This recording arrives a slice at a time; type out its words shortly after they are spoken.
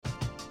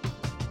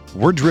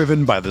We're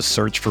driven by the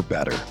search for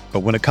better. But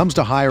when it comes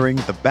to hiring,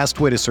 the best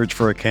way to search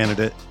for a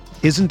candidate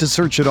isn't to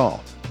search at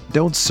all.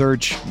 Don't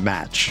search,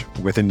 match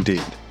with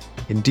Indeed.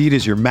 Indeed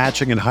is your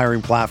matching and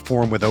hiring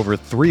platform with over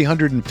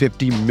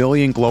 350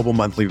 million global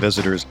monthly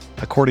visitors,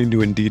 according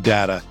to Indeed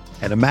data,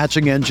 and a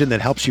matching engine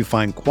that helps you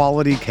find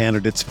quality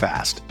candidates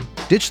fast.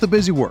 Ditch the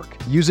busy work.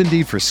 Use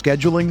Indeed for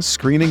scheduling,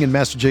 screening, and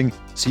messaging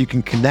so you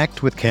can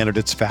connect with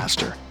candidates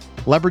faster.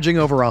 Leveraging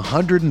over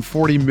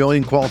 140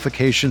 million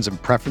qualifications and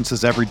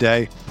preferences every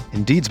day,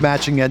 Indeed's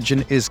matching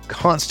engine is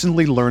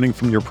constantly learning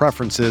from your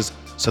preferences,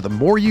 so the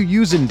more you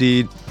use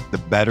Indeed, the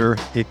better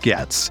it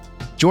gets.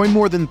 Join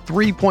more than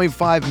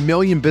 3.5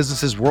 million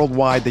businesses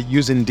worldwide that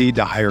use Indeed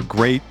to hire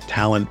great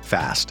talent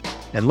fast.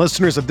 And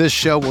listeners of this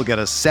show will get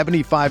a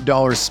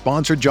 $75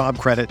 sponsored job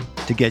credit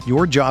to get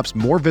your jobs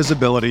more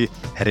visibility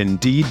at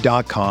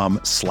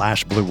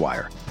Indeed.com/Blue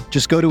Wire.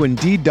 Just go to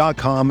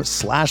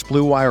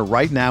Indeed.com/Blue Wire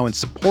right now and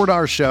support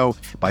our show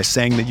by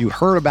saying that you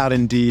heard about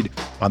Indeed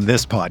on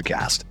this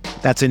podcast.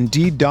 That's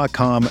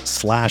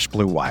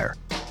Indeed.com/Blue Wire.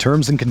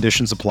 Terms and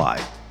conditions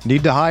apply.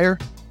 Need to hire?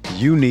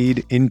 You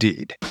need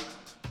Indeed.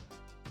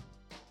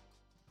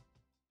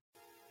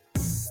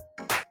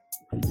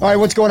 All right,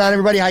 what's going on,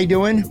 everybody? How you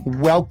doing?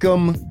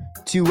 Welcome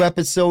to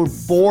episode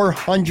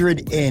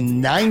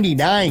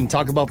 499,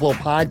 Talk About Flow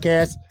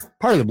podcast,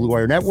 part of the Blue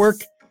Wire Network.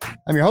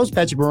 I'm your host,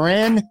 Patrick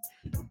Moran.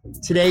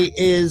 Today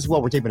is,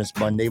 we're taping this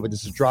Monday, but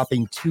this is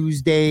dropping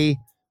Tuesday,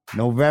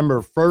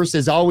 November 1st.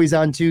 As always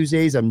on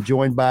Tuesdays, I'm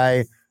joined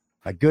by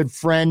my good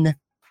friend,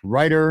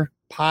 writer,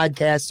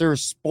 podcaster,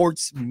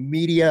 sports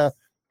media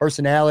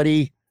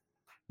personality,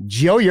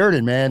 Joe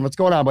Yerdon, man. What's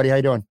going on, buddy? How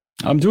you doing?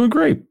 I'm doing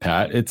great,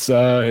 Pat. It's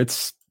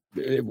the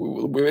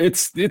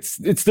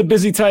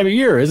busy time of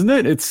year, isn't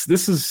it?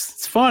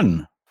 It's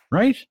fun,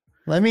 right?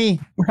 We're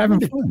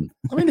having fun.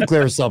 Let me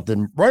declare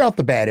something right off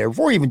the bat here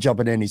before we even jump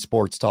into any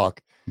sports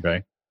talk.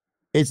 Okay.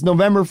 It's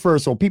November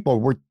 1st. So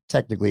we're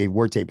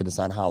taping this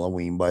on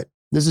Halloween, but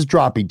this is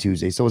dropping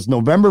Tuesday. So it's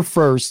November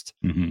 1st.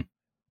 Mm-hmm.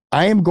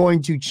 I am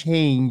going to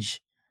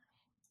change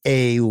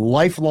a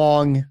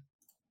lifelong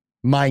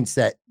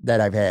mindset that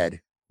I've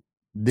had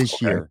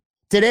this year.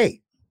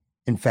 Today,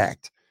 in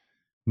fact.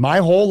 My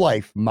whole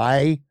life,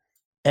 my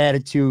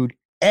attitude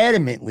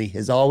adamantly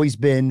has always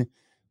been,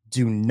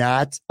 do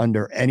not,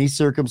 under any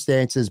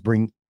circumstances,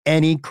 bring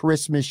any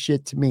Christmas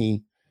shit to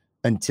me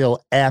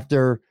until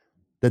after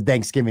the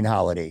Thanksgiving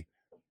holiday.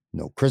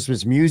 No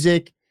Christmas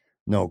music,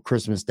 no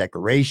Christmas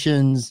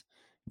decorations,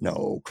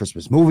 no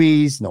Christmas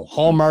movies, no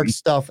Hallmark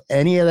stuff,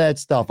 any of that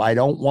stuff. I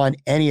don't want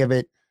any of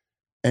it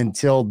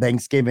until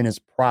Thanksgiving has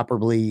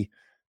properly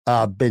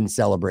been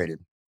celebrated.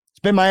 It's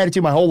been my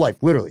attitude my whole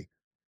life, literally. I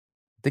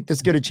think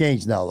that's going to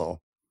change now,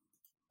 though.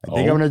 I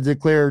think I'm going to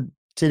declare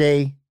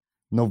today,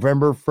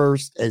 November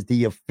 1st, as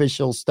the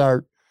official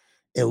start,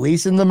 at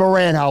least in the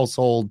Moran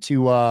household,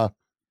 to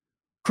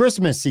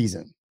Christmas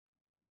season.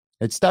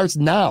 It starts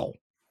now.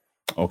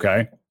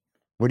 Okay.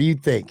 What do you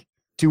think?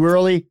 Too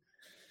early?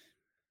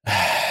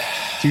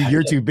 Dude,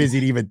 you're too busy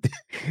to even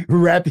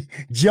wrap.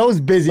 Joe's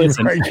busy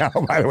right now,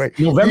 by the way.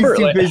 November,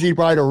 he's too busy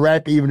probably to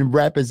wrap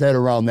his head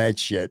around that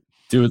shit.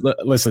 Dude,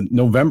 listen,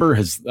 November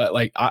has,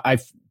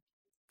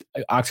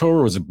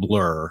 October was a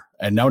blur,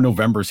 and now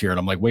November's here, and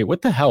I'm like, wait,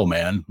 what the hell,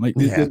 man?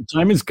 The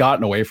time has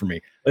gotten away from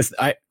me. Listen,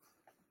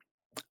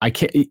 I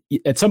can't.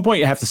 At some point,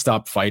 you have to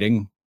stop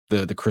fighting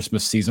the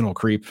Christmas seasonal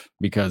creep,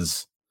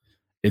 because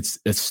it's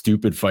a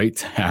stupid fight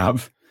to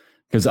have.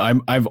 Because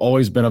I've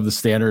always been of the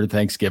standard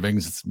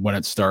Thanksgiving's when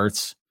it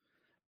starts,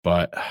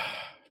 but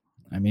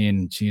I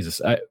mean,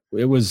 Jesus,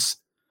 it was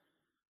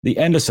the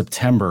end of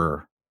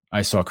September.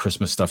 I saw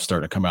Christmas stuff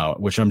starting to come out,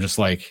 which I'm just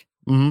like,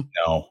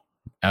 no.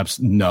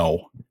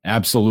 No,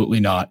 absolutely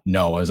not.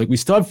 No. I was like, we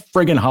still have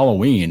friggin'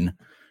 Halloween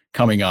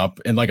coming up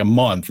in like a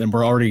month, and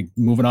we're already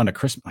moving on to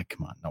Christmas. Like,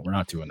 come on, no, we're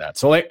not doing that.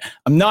 So I'm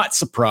not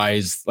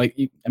surprised.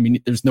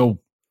 There's no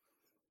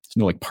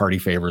like party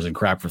favors and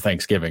crap for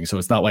Thanksgiving. So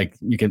it's not like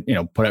you can,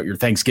 put out your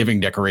Thanksgiving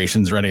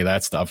decorations or any of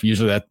that stuff.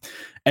 Usually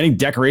any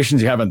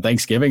decorations you have on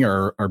Thanksgiving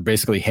are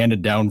basically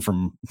handed down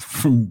from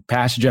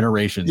past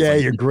generations. Yeah.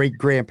 Your great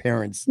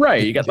grandparents.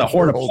 Right. You got the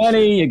Horn of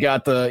Plenty, you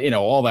got the,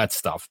 all that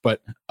stuff.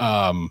 But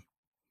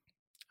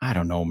I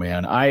don't know,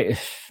 man.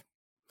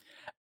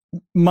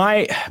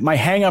 My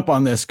hang up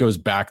on this goes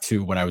back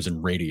to when I was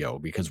in radio,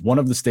 because one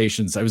of the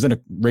stations, I was in a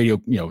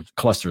radio,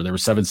 cluster. There were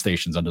 7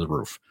 stations under the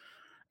roof.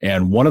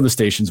 And one of the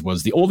stations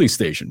was the oldies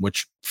station,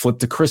 which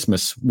flipped to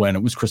Christmas when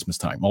it was Christmas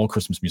time, all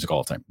Christmas music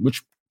all the time,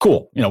 which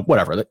cool,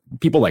 whatever.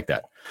 People like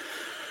that.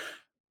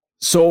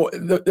 So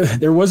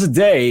there was a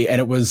day,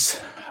 and it was,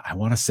 I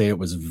want to say it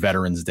was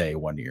Veterans Day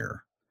one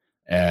year,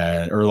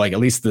 or like at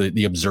least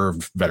the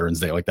observed Veterans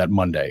Day, like that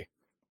Monday.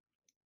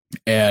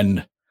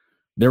 And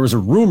there was a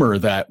rumor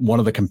that one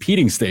of the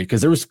competing stations,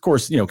 because there was, of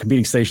course,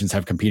 competing stations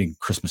have competing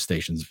Christmas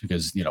stations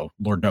because,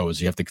 Lord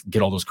knows you have to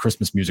get all those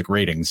Christmas music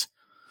ratings,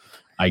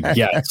 I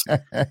guess.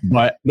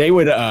 But they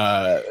would,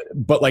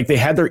 they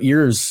had their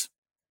ears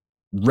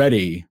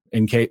ready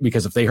in case,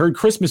 because if they heard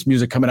Christmas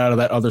music coming out of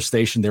that other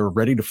station, they were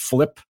ready to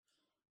flip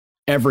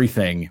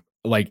everything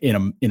like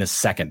in a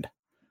second,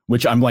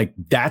 which I'm like,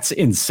 that's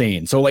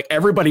insane. So like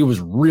everybody was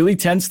really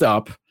tensed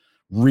up,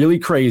 really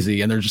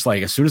crazy. And they're just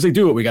like, as soon as they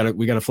do it, we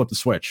gotta flip the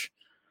switch.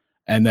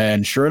 And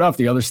then sure enough,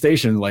 the other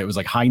station, like it was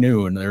like high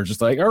noon. They're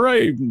just like, all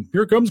right,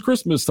 here comes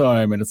Christmas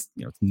time. And it's,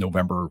 it's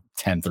November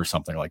 10th or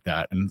something like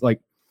that. And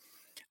like,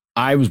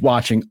 I was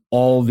watching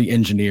all the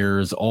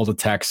engineers, all the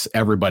techs,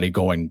 everybody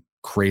going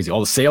crazy,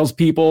 all the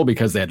salespeople,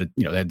 because they had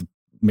to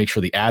make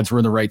sure the ads were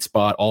in the right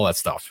spot, all that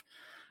stuff.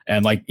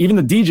 And like, even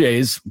the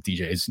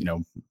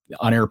DJs,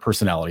 on-air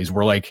personalities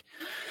were like,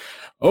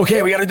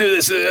 okay, we got to do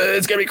this.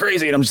 It's going to be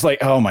crazy. And I'm just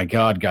like, oh my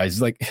God,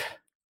 guys, like,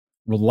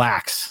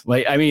 relax.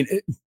 Like, I mean,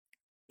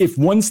 if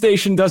one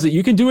station does it,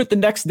 you can do it the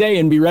next day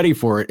and be ready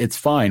for it. It's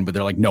fine. But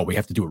they're like, no, we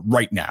have to do it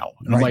right now.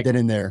 And I'm like, get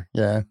in there.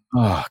 Yeah.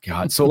 Oh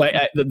God. So like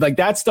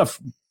that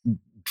stuff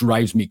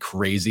drives me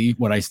crazy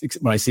when I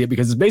see it,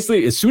 because it's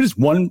basically as soon as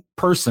one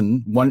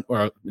person,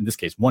 or in this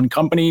case, one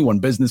company, one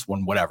business,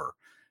 one whatever,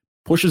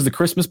 pushes the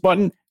Christmas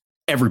button,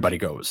 everybody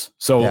goes.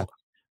 So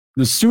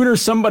the sooner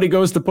somebody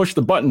goes to push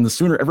the button, the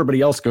sooner everybody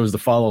else goes to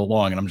follow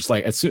along. And I'm just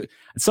like, at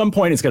some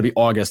point it's going to be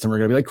August and we're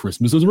going to be like,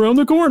 Christmas is around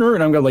the corner.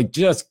 And I'm going to like,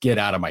 just get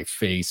out of my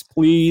face,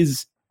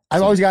 please.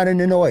 I've always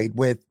gotten annoyed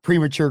with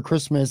premature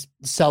Christmas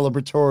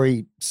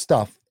celebratory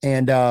stuff.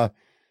 And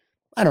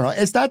I don't know.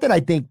 It's not that I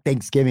think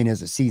Thanksgiving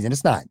is a season.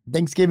 It's not.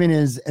 Thanksgiving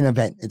is an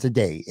event. It's a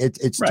day.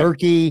 It's right.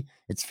 Turkey.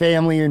 It's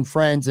family and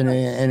friends. And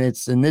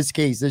it's, in this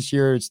case, this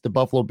year, it's the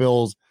Buffalo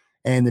Bills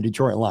and the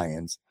Detroit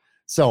Lions.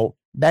 So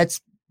that's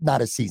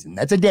not a season.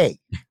 That's a day.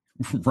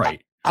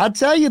 Right. I'll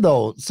tell you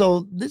though.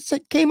 So this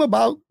came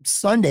about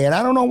Sunday and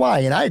I don't know why.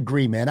 And I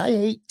agree, man.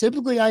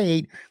 Typically I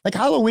hate like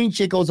Halloween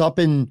shit goes up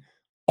in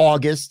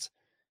August,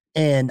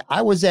 and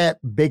I was at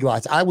Big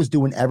Lots. I was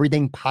doing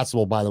everything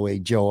possible, by the way,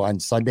 Joe, on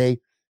Sunday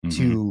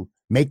to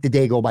make the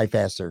day go by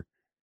faster.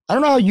 I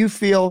don't know how you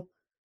feel.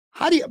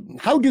 How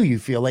do you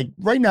feel? Like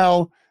right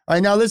now,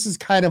 this is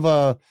kind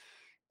of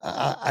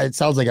it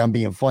sounds like I'm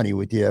being funny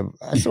with you.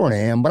 I sort of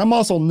am, but I'm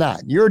also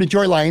not. You're a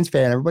Detroit Lions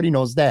fan. Everybody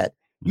knows that.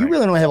 You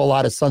really don't have a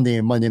lot of Sunday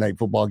and Monday night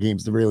football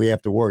games to really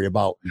have to worry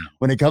about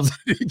when it comes to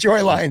the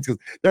Detroit Lions, because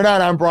they're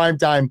not on prime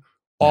time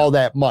all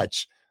that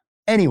much.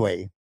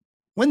 Anyway,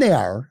 when they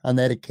are on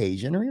that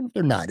occasion, or even if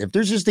they're not, if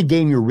there's just a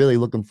game you're really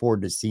looking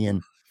forward to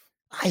seeing,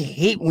 I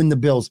hate when the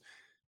Bills,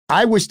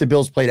 I wish the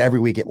Bills played every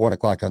week at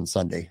 1:00 on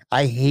Sunday.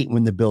 I hate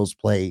when the Bills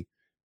play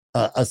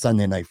a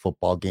Sunday night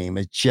football game.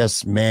 It's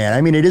just, man, I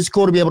mean, it is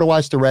cool to be able to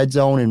watch the red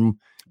zone and,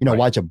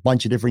 watch a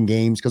bunch of different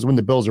games, because when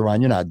the Bills are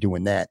on, you're not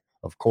doing that,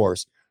 of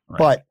course. Right.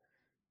 But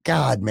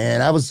God,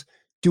 man, I was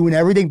doing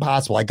everything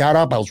possible. I got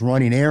up, I was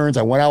running errands.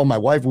 I went out with my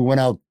wife. We went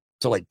out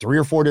to like 3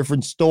 or 4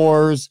 different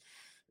stores,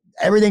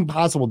 everything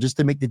possible just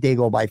to make the day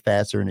go by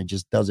faster. And it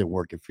just doesn't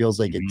work. It feels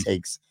like it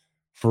takes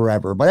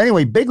forever. But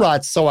anyway, Big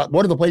Lots. So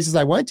one of the places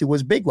I went to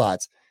was Big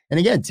Lots. And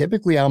again,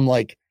 typically I'm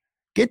like,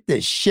 get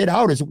this shit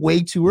out. It's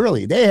way too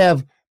early. They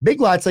have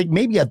Big Lots, like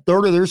maybe a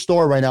third of their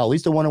store right now, at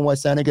least the one in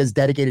West Seneca, is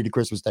dedicated to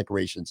Christmas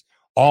decorations.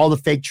 All the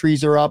fake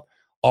trees are up.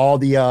 All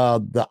the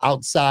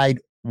outside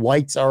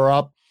lights are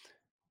up.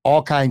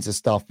 All kinds of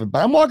stuff. But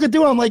I'm walking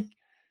through, I'm like,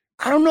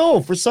 I don't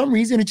know. For some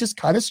reason, it just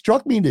kind of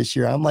struck me this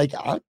year. I'm like,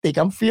 I think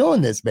I'm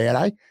feeling this, man.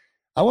 I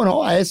went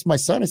home. I asked my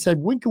son, I said,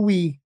 when can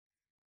we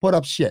put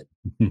up shit?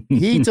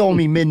 He told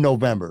me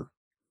mid-November.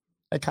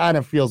 It kind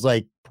of feels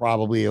like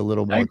probably a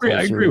little more. I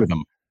agree with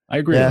him.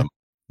 With him.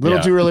 A little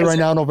too early right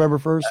now, November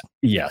 1st.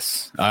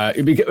 Yes. I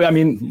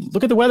mean,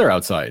 look at the weather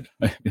outside.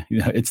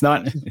 It's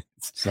not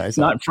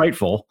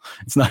frightful.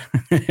 It's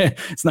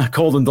not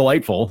cold and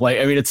delightful. Like,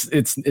 I mean,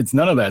 it's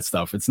none of that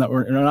stuff. It's not,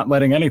 we're not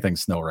letting anything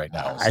snow right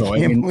now. So, I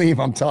can't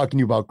believe I'm talking to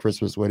you about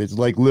Christmas when it's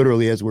like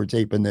literally as we're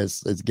taping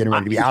this, it's getting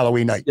ready to be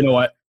Halloween night. You know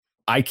what?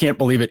 I can't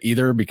believe it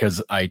either,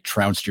 because I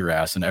trounced your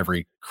ass in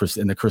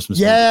the Christmas.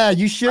 Yeah,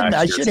 movie. You shouldn't.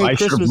 I should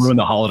have ruined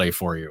the holiday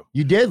for you.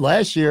 You did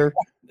last year.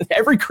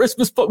 Every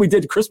Christmas, we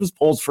did Christmas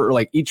polls for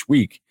like each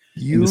week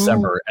in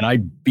December, and I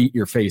beat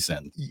your face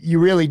in. You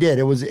really did.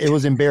 It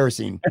was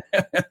embarrassing.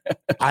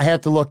 I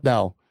have to look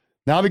now.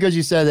 Now, because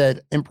you said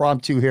that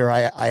impromptu here,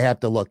 I have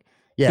to look.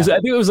 Yeah, I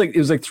think it was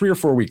like 3 or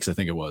 4 weeks. I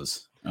think it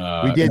was.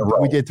 We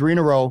did 3 in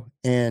a row,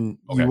 and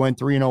you went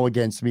 3-0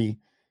 against me.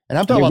 And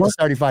I'm talking about the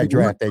 35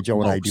 draft that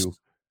Joe and I do.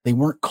 They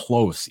weren't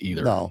close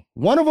either. No,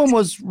 one of them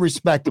was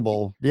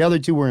respectable. The other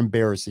 2 were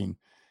embarrassing.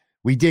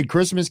 We did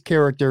Christmas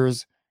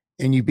characters,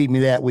 and you beat me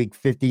that week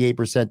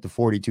 58% to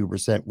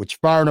 42%, which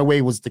far and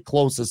away was the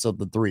closest of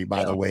the 3,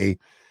 by the way.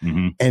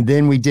 Mm-hmm. And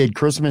then we did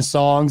Christmas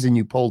songs, and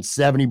you pulled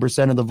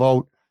 70% of the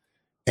vote.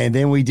 And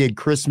then we did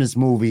Christmas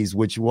movies,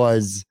 which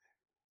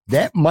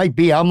that might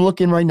be, I'm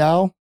looking right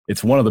now.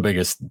 It's one of the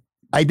biggest.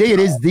 I think it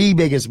is the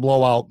biggest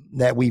blowout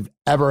that we've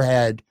ever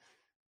had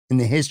in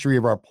the history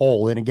of our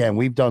poll. And again,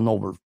 we've done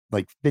over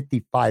like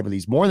 55 of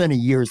these, more than a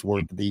year's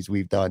worth of these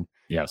we've done.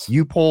 Yes.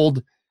 You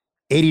pulled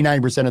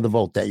 89% of the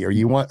vote that year.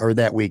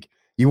 That week.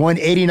 You won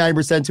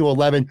 89% to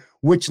 11,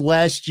 which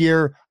last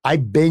year I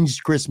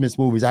binged Christmas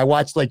movies. I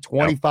watched like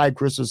 25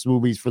 Christmas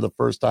movies for the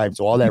first time.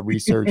 So all that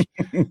research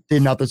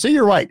did nothing. So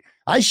you're right.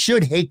 I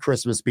should hate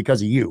Christmas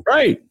because of you.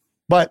 Right.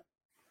 But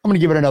I'm going to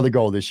give it another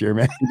go this year,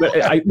 man. But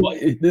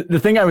the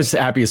thing I was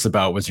happiest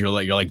about was you're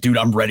like, dude,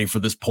 I'm ready for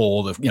this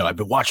poll. I've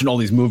been watching all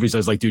these movies. I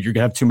was like, dude, you're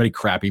gonna have too many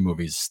crappy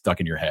movies stuck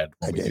in your head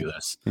when we do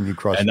this. And you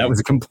crushed and that me.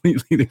 was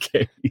completely the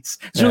case.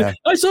 So like,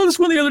 I saw this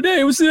one the other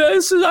day. It was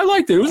I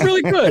liked it. It was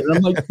really good. And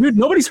I'm like, dude,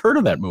 nobody's heard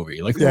of that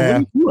movie. Like, what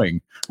are you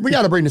doing? We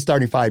got to bring the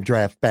starting five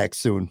draft back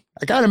soon.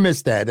 I kind of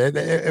missed that.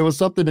 It was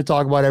something to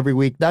talk about every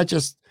week, not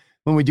just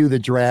when we do the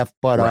draft,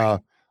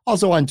 but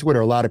also on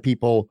Twitter. A lot of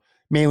people,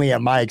 mainly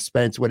at my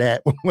expense, would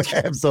have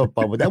some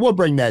fun with that. We'll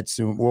bring that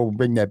soon. We'll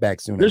bring that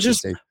back soon.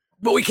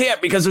 But we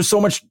can't, because there's so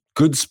much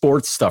good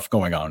sports stuff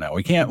going on now.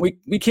 We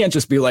can't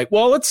just be like,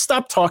 well, let's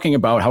stop talking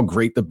about how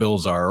great the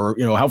Bills are,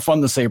 or how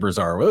fun the Sabres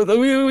are.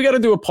 We got to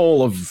do a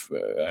poll of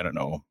I don't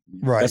know,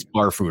 best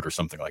bar food or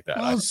something like that.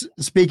 Well,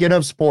 speaking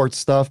of sports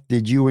stuff,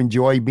 did you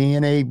enjoy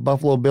being a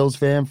Buffalo Bills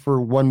fan for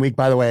 1 week?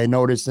 By the way, I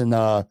noticed in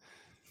our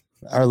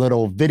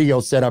little video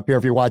set up here,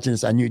 if you're watching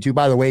this on YouTube,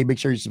 by the way, make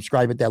sure you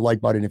subscribe, hit that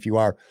like button if you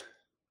are.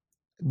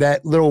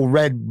 That little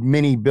red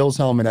mini Bills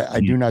helmet,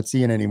 I do not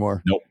see it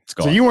anymore. Nope, it's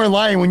gone. So you weren't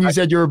lying when you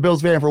said you're a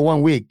Bills fan for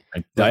 1 week.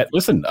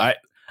 Listen, I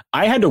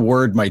had to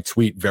word my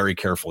tweet very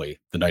carefully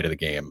the night of the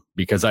game,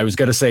 because I was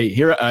going to say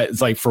here,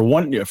 it's like for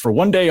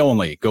one day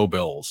only, go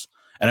Bills.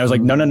 And I was like,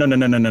 no,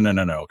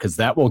 because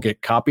that will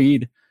get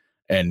copied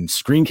and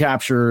screen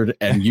captured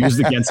and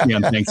used against me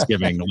on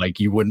Thanksgiving like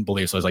you wouldn't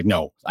believe. So I was like,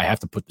 no, I have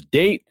to put the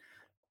date,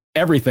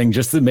 everything,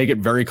 just to make it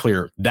very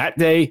clear. That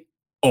day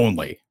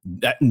only,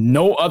 that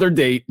no other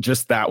date,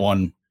 just that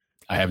one.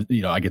 I have,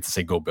 I get to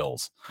say go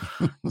Bills.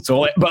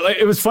 So, but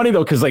it was funny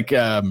though, because I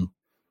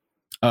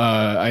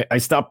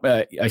stopped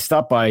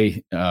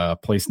by a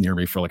place near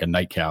me for like a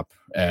nightcap,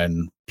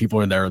 and people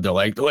are in there. They're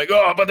like,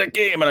 oh, about that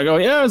game, and I go,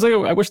 yeah. I was like,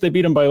 I wish they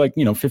beat them by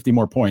 50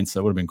 more points.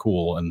 That would have been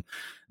cool. And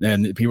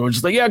then people were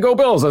just like, yeah, go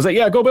Bills. I was like,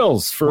 yeah, go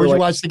Bills. Where'd you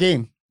watch the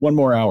game? 1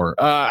 more hour.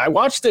 I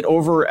watched it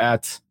over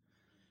at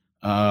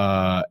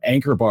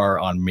Anchor Bar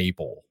on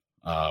Maple.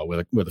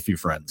 With a few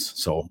friends,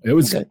 so it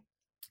was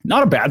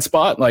not a bad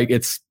spot. Like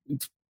it's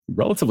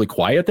relatively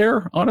quiet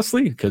there,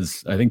 honestly,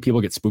 because I think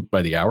people get spooked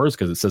by the hours,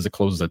 because it says it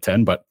closes at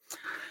 10, but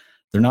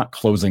they're not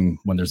closing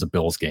when there's a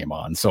Bills game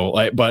on.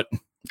 So, but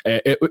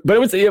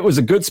it was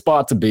a good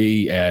spot to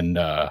be, and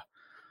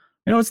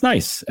it's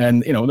nice.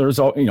 And there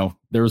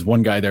was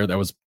one guy there that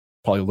was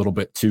probably a little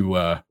bit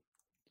too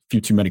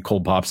too many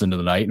cold pops into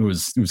the night, and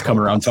was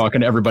coming around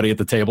talking to everybody at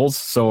the tables.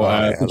 So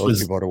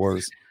those people are the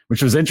worst.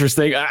 Which was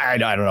interesting. I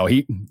don't know.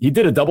 He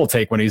did a double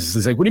take when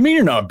he's like, what do you mean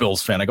you're not a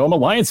Bills fan? I go, I'm a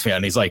Lions fan.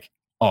 And he's like,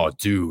 oh,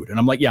 dude. And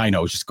I'm like, yeah, I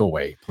know. Just go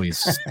away.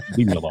 Please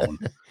leave me alone.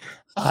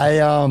 I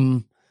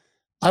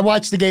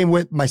watched the game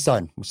with my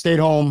son. Stayed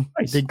home.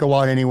 Nice. Didn't go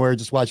out anywhere.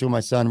 Just watched with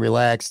my son.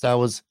 Relaxed. I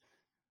was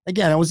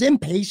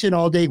impatient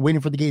all day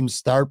waiting for the game to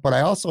start, but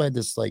I also had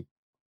this like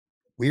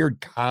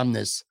weird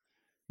calmness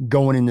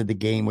going into the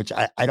game, which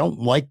I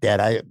don't like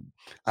that.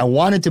 I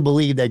wanted to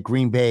believe that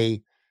Green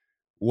Bay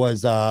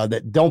was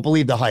that don't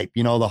believe the hype.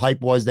 The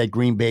hype was that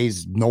Green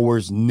Bay's nowhere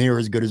near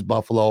as good as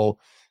Buffalo,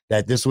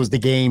 that this was the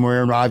game where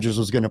Aaron Rodgers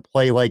was going to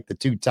play like the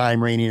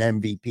 2-time reigning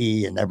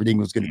MVP and everything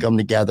was going to come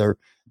together.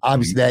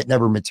 Obviously, that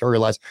never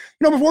materialized.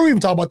 Before we even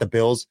talk about the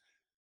Bills,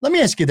 let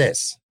me ask you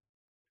this.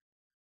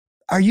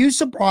 Are you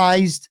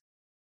surprised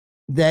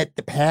that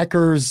the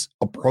Packers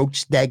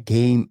approached that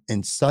game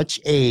in such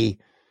a,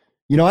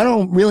 I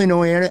don't really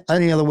know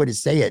any other way to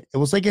say it. It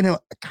was like in a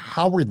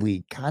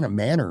cowardly kind of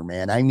manner,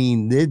 man. I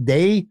mean,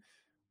 they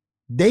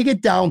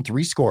get down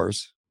 3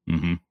 scores,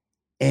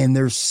 and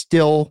they're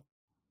still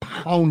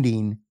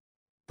pounding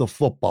the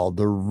football.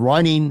 They're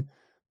running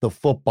the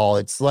football.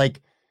 It's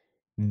like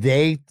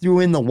they threw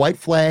in the white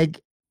flag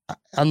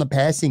on the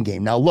passing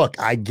game. Now, look,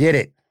 I get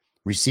it.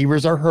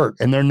 Receivers are hurt,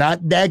 and they're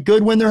not that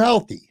good when they're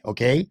healthy,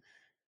 okay?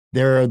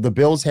 The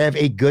Bills have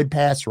a good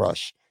pass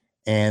rush.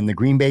 And the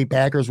Green Bay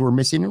Packers were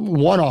missing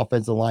one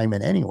offensive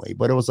lineman anyway.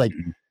 But it was like,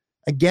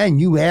 again,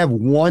 you have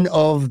one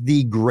of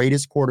the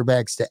greatest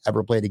quarterbacks to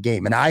ever play the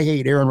game. And I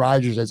hate Aaron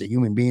Rodgers as a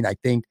human being, I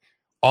think,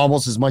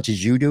 almost as much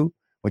as you do,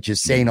 which is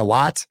saying a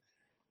lot.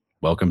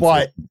 Welcome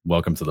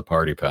to the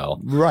party, pal.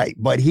 Right.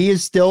 But he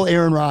is still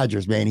Aaron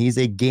Rodgers, man. He's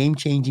a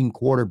game-changing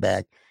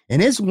quarterback.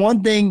 And it's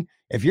one thing,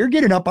 if you're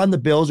getting up on the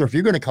Bills, or if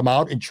you're going to come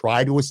out and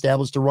try to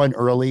establish the run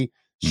early,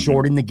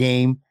 shorten the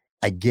game,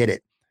 I get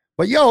it.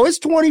 But it's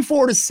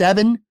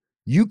 24-7.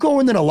 You go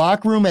into the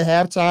locker room at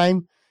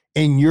halftime,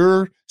 and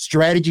your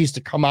strategy is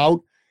to come out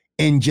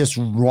and just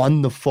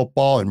run the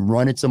football and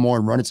run it some more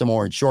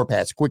and short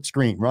pass, quick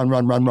screen, run.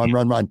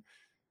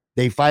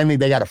 They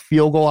got a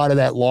field goal out of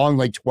that long,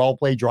 like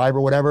 12-play drive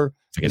or whatever.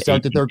 Like to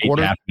start the third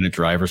quarter. 8.5-minute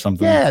drive or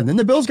something. Yeah, and then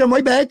the Bills come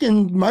right back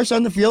and march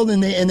on the field,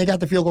 and they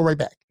got the field goal right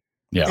back.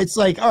 Yeah, it's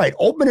like, all right,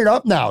 open it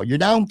up now. You're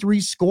down 3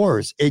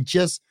 scores.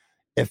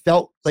 It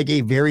felt like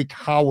a very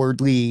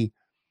cowardly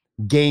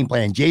game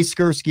plan. Jay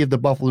Skursky of the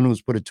Buffalo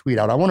News put a tweet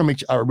out. I want to make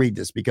sure I read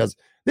this, because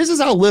this is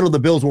how little the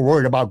Bills were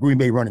worried about Green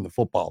Bay running the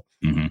football.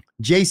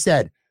 Jay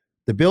said,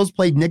 the Bills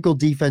played nickel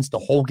defense the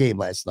whole game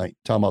last night,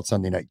 talking about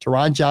Sunday night.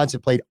 Teron Johnson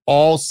played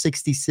all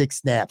 66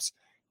 snaps.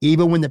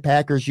 even when the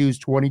Packers use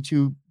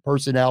 22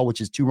 personnel,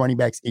 which is 2 running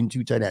backs and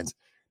 2 tight ends.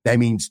 That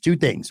means 2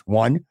 things.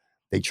 One,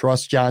 they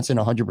trust Johnson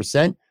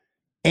 100%,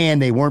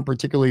 and they weren't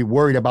particularly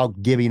worried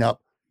about giving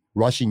up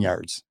rushing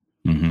yards.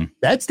 Mm-hmm.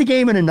 That's the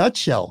game in a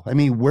nutshell. I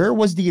mean, where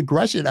was the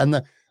aggression on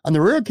the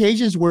rare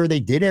occasions where they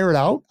did air it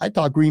out? I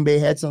thought Green Bay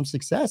had some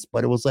success,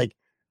 but it was like,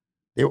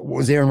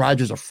 was Aaron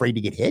Rodgers afraid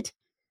to get hit?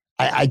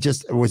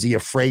 Was he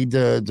afraid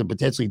to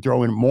potentially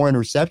throw in more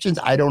interceptions?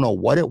 I don't know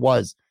what it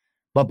was.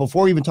 But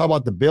before we even talk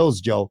about the Bills,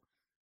 Joe,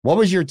 what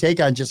was your take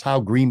on just how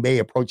Green Bay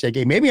approached that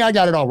game? Maybe I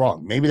got it all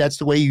wrong. Maybe that's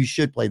the way you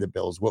should play the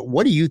Bills.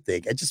 What do you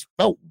think? It just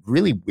felt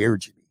really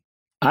weird to me.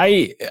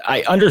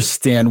 I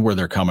understand where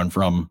they're coming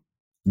from,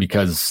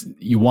 because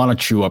you want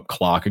to chew up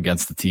clock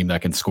against the team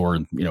that can score,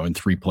 in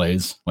 3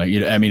 plays.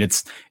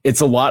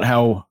 It's a lot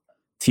how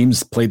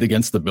teams played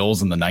against the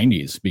Bills in the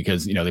 90s,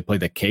 because, they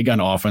played the K-gun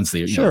offense.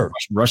 They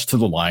rush to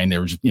the line. They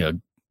were just,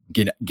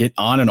 get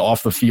on and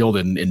off the field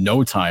in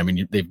no time. And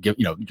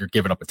you're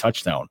giving up a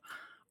touchdown.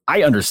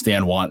 I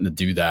understand wanting to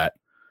do that,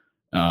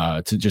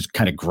 to just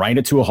kind of grind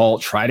it to a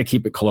halt, try to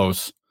keep it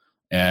close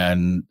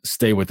and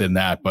stay within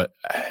that. But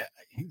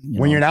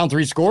when you're down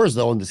 3 scores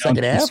though, in the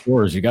second half,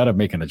 scores, you got to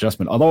make an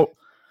adjustment. Although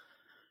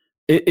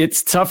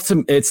it's tough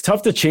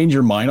to change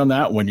your mind on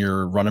that when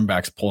your running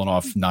back's pulling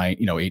off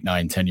 8,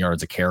 9, 10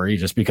 yards a carry,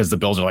 just because the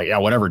Bills are like, yeah,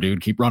 whatever,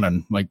 dude, keep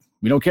running. Like,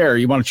 we don't care.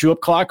 You want to chew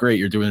up clock? Great.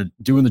 You're doing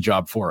the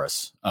job for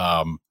us.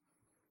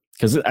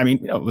 Cause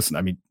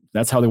listen,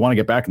 that's how they want to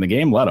get back in the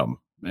game. Let them.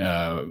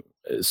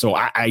 So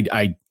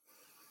I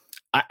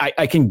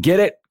can get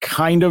it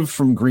kind of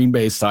from Green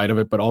Bay's side of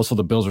it, but also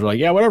the Bills are like,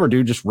 yeah, whatever,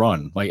 dude, just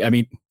run.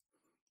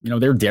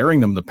 They're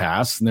daring them to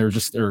pass, and they're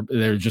just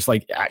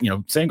like,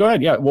 saying, go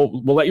ahead. Yeah,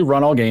 we'll let you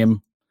run all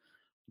game,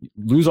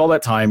 lose all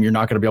that time. You're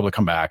not going to be able to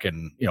come back.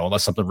 And,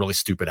 unless something really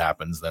stupid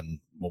happens, then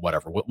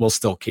whatever, we'll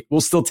still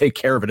take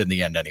care of it in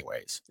the end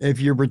anyways. If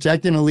you're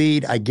protecting a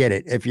lead, I get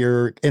it. If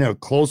you're in a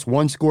close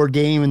 1-score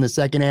game in the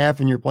second half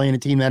and you're playing a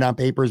team that on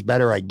paper is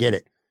better, I get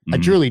it. Mm-hmm. I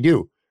truly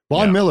do.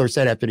 Von Miller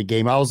said after the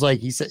game, I was like,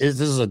 he said, this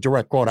is a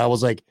direct quote. I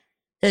was like,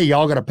 hey,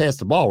 y'all got to pass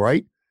the ball,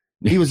 right?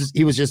 He was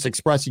just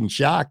expressing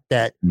shock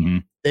that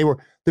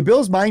the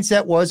Bills'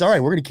 mindset was, all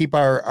right, we're going to keep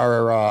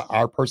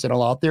our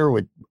personnel out there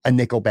with a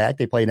nickel back.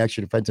 They play an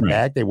extra defensive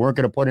back. They weren't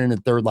going to put in a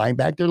third line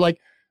back. They're like,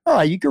 all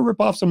right, you can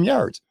rip off some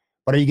yards,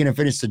 but are you going to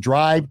finish the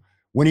drive?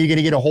 When are you going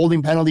to get a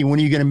holding penalty? When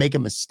are you going to make a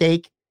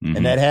mistake? Mm-hmm.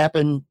 And that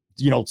happened,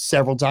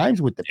 several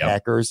times with the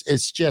Packers.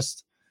 It's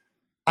just,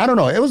 I don't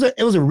know. It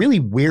was a really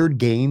weird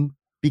game,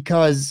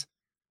 because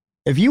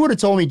if you would have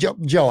told me,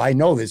 Joe, I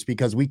know this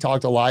because we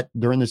talked a lot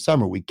during the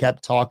summer. We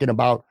kept talking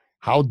about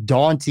how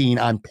daunting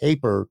on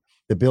paper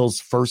the Bills'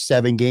 first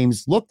 7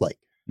 games looked like,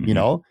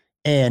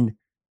 and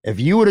if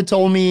you would have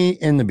told me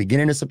in the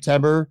beginning of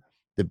September,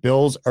 the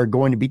Bills are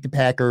going to beat the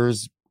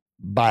Packers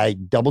by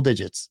double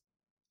digits,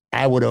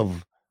 I would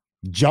have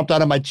jumped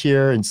out of my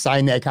chair and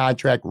signed that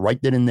contract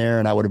right then and there,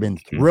 and I would have been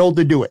thrilled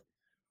to do it.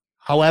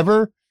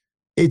 However,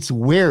 it's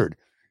weird.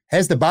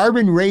 Has the bar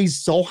been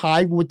raised so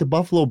high with the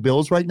Buffalo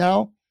Bills right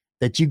now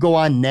that you go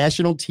on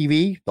national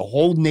TV, the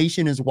whole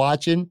nation is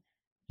watching,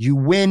 you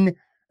win?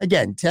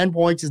 Again, 10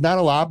 points is not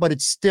a lot, but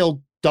it's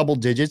still double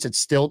digits. It's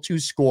still 2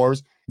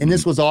 scores. And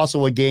this was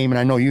also a game, and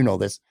I know you know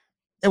this,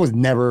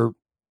 the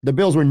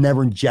Bills were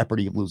never in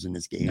jeopardy of losing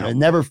this game. No. It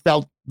never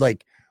felt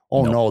like,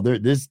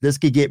 this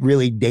could get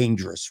really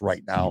dangerous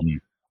right now. Mm-hmm.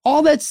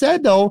 All that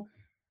said, though,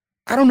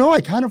 I don't know.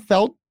 I kind of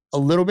felt a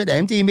little bit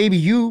empty. Maybe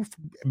you,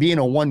 being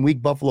a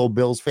 1-week Buffalo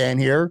Bills fan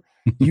here,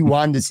 you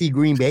wanted to see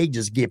Green Bay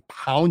just get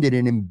pounded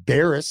and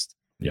embarrassed.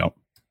 Yep.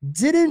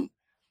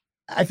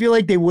 I feel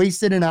like they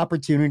wasted an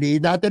opportunity.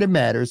 Not that it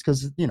matters,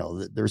 because they're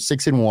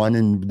 6-1,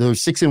 and they're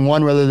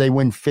 6-1 whether they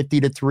win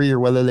 50-3 or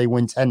whether they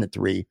win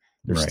 10-3.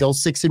 They're still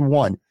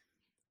 6-1.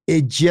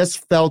 It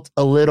just felt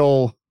a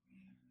little,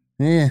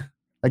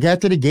 like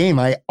after the game,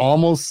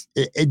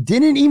 it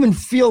didn't even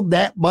feel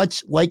that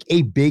much like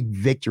a big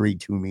victory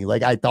to me,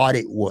 like I thought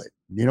it would.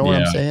 You know what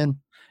I'm saying?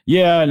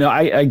 Yeah, no,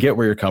 I get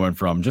where you're coming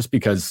from. Just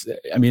because,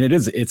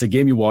 it's a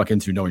game you walk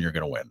into knowing you're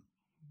going to win,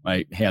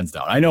 like hands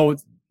down. I know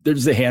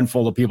there's a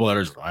handful of people that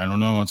are, I don't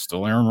know, it's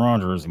still Aaron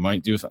Rodgers. He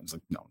might do something. It's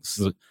like, no,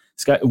 this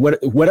guy,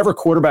 whatever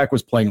quarterback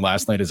was playing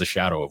last night is a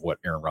shadow of what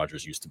Aaron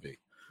Rodgers used to be,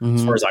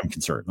 as far as I'm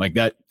concerned. Like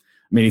that,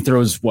 he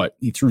threw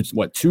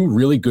 2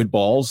 really good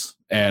balls,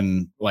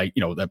 and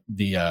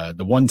the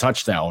one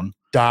touchdown.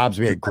 Dobbs,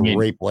 we had a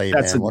great play.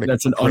 That's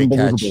an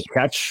unbelievable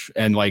catch.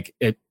 And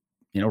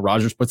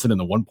Rodgers puts it in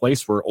the one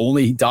place where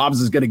only Dobbs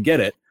is going to get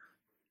it.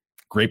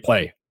 Great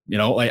play. He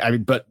would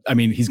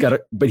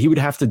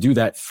have to do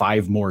that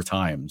 5 more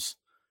times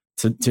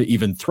to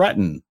even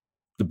threaten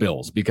the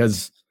Bills,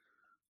 because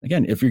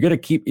again, if you're going to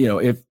keep,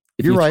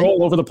 if you throw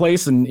all over the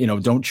place and,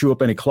 don't chew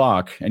up any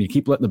clock, and you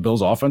keep letting the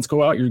Bills offense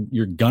go out,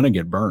 you're going to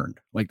get burned.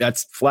 Like,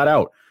 that's flat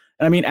out.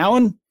 And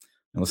Allen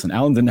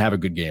didn't have a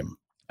good game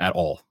at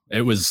all.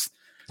 It was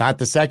not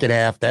the second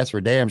half. That's for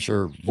damn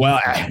sure. Well,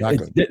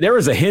 there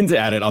was a hint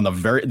at it on the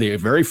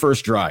very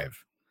first drive,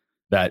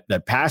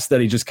 that pass that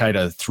he just kind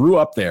of threw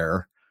up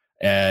there.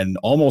 and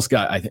almost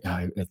got, I think,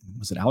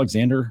 was it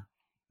Alexander?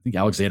 I think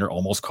Alexander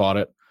almost caught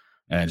it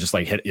and just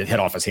like hit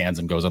off his hands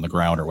and goes on the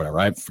ground or whatever.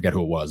 I forget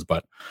who it was,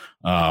 but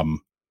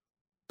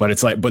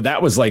it's like, but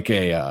that was like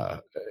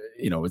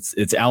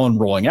it's Allen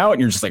rolling out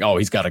and you're just like, oh,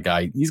 he's got a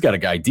guy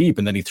deep.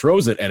 And then he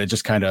throws it and it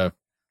just kind of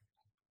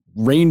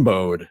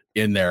rainbowed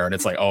in there. And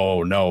it's like,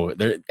 oh no,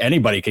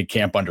 anybody could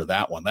camp under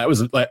that one.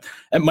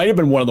 It might've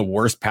been one of the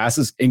worst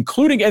passes,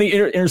 including any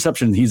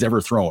interception he's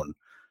ever thrown.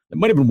 It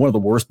might've been one of the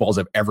worst balls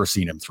I've ever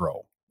seen him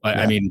throw.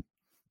 I mean,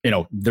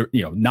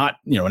 not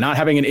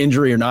having an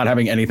injury or not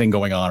having anything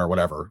going on or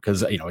whatever.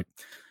 Cause I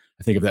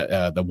think of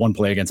that, the one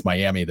play against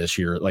Miami this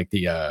year, like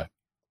that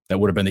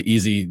would have been the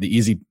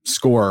easy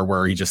score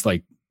where he just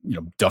like,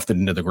 duffed it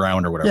into the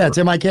ground or whatever. Yeah, on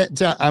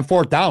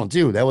 4th down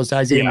too. That was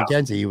Isaiah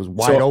McKenzie. He was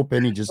wide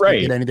open. He just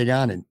couldn't get anything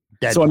on it.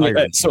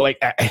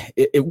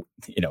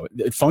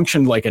 It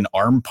functioned like an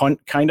arm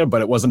punt kind of,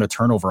 but it wasn't a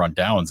turnover on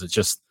downs. It's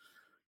just,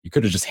 you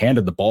could have just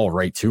handed the ball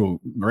right to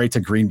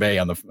Green Bay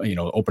on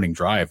the opening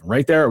drive.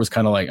 Right there, it was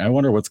kind of like, I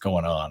wonder what's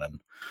going on.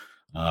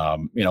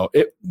 And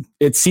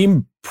it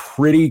seemed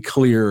pretty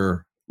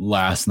clear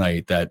last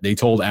night that they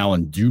told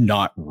Allen, do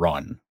not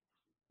run.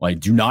 Like,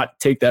 do not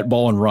take that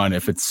ball and run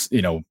if it's,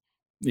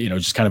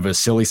 just kind of a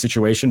silly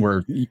situation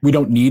where we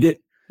don't need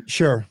it.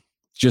 Sure.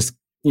 Just,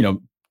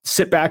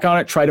 sit back on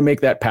it, try to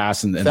make that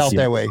pass and felt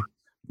that way.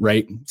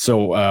 Right.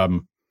 So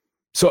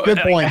good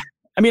point.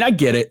 I mean, I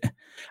get it.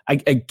 I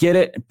get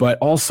it, but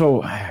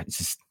also it's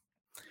just,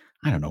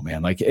 I don't know,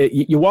 man. Like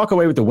you walk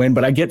away with the win,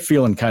 but I get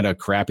feeling kind of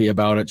crappy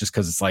about it just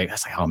because it's like,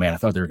 oh man, I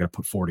thought they were going to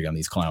put 40 on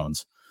these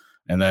clowns.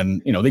 And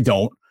then, they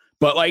don't,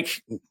 but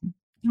like,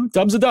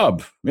 dub's a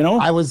dub,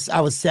 I was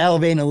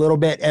salivating a little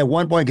bit at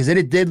one point because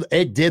it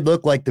did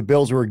look like the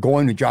Bills were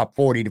going to drop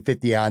 40 to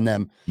 50 on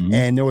them. Mm-hmm.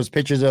 And there was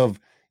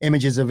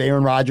images of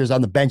Aaron Rodgers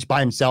on the bench by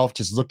himself,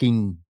 just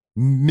looking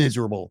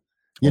miserable,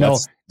 and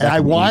I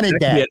wanted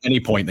that at any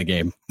point in the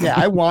game. Yeah.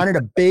 I wanted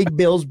a big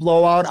Bills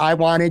blowout. I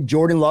wanted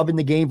Jordan Love in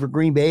the game for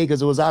Green Bay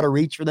because it was out of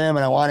reach for them.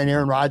 And I wanted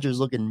Aaron Rodgers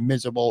looking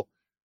miserable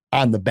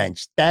on the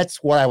bench. That's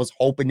what I was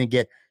hoping to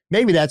get.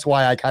 Maybe that's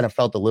why I kind of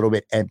felt a little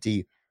bit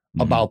empty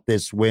about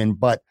this win.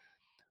 But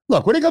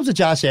look, when it comes to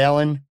Josh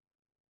Allen,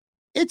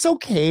 it's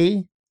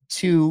okay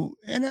to,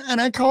 and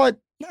I call it,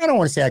 I don't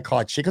want to say I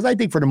caught shit because I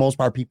think for the most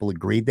part, people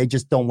agree. They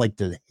just don't like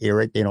to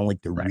hear it. They don't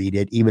like to read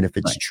it, even if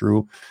it's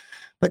true.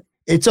 But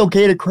it's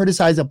okay to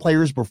criticize a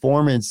player's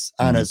performance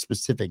on a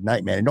specific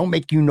night, man. And don't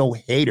make you no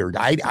hater.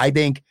 I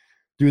think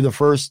through the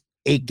first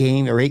 8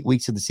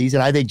 weeks of the season,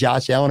 I think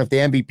Josh Allen, if the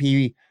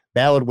MVP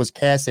ballot was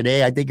cast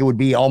today, I think it would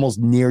be almost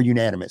near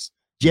unanimous.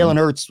 Jalen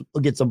Hurts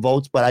will get some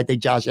votes, but I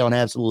think Josh Allen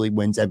absolutely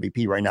wins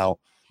MVP right now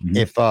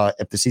if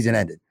the season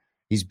ended.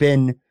 He's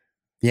been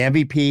the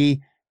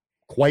MVP,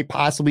 quite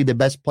possibly the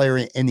best player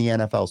in the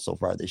NFL so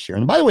far this year.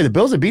 And by the way, the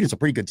Bills have beaten some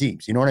pretty good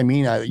teams. You know what I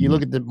mean? You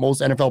look at the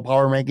most NFL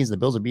power rankings, the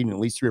Bills have beaten at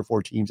least 3 or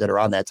 4 teams that are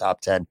on that top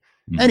 10.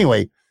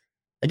 Anyway,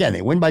 again,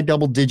 they win by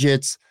double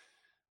digits,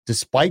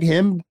 despite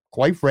him,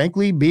 quite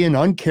frankly, being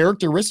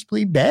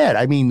uncharacteristically bad.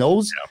 I mean,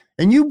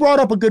 and you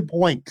brought up a good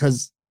point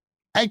because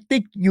I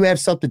think you have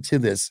something to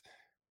this.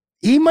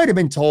 He might have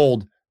been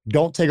told,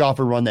 don't take off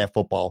and run that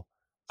football.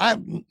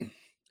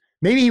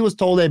 Maybe he was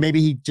told that. Maybe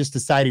he just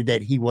decided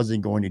that he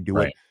wasn't going to do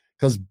it.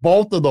 Because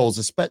both of those,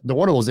 especially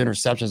one of those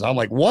interceptions, I'm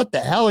like, what the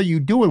hell are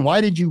you doing?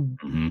 Why did you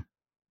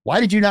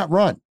not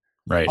run?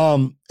 Right.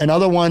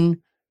 Another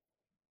one,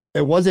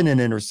 it wasn't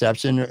an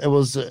interception. It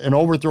was an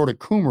overthrow to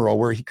Kumaro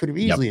where he could have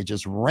easily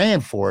just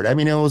ran for it. I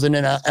mean, it was an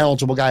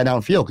eligible guy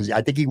downfield because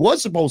I think he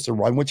was supposed to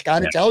run, which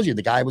kind of tells you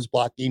the guy was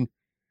blocking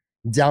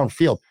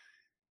downfield.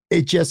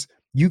 It just,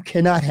 you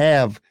cannot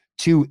have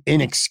 2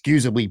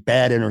 inexcusably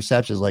bad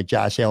interceptions like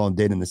Josh Allen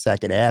did in the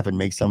second half and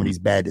make some of these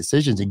bad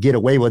decisions and get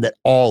away with it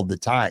all the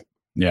time.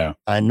 Yeah.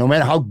 And no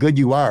matter how good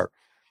you are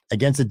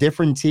against a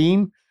different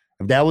team,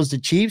 if that was the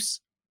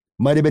Chiefs,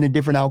 might have been a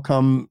different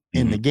outcome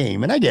in the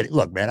game. And I get it.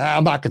 Look, man,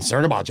 I'm not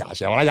concerned about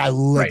Josh Allen. I got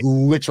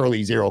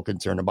literally zero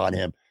concern about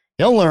him.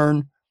 He'll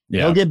learn.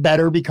 He'll get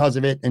better because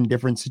of it in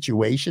different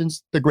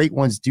situations. The great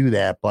ones do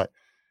that, but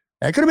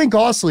that could have been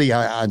costly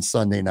on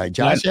Sunday night.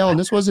 Josh Allen,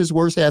 this was his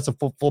worst half of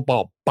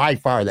football by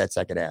far that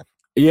second half.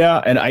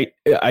 Yeah, and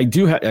I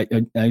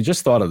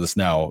just thought of this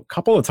now. A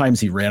couple of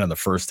times he ran in the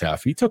first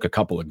half. He took a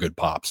couple of good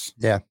pops.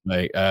 Yeah,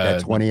 like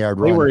that 20-yard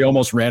run where he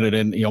almost ran it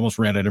in. He almost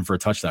ran it in for a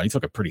touchdown. He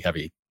took a pretty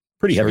heavy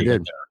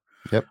hit there.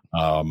 Yep.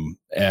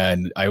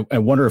 And I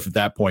wonder if at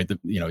that point that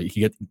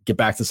he get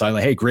back to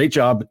silent. Hey, great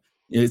job.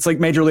 It's like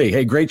Major League.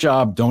 Hey, great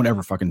job. Don't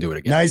ever fucking do it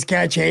again. Nice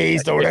catch,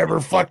 Hayes. Don't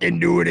ever fucking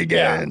do it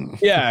again.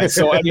 Yeah.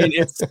 So, I mean,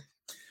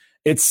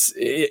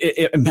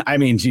 I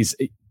mean, geez,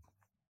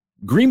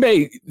 Green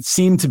Bay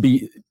seemed to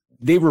be,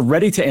 they were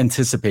ready to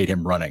anticipate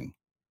him running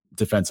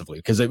defensively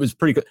because it was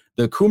pretty good.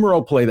 The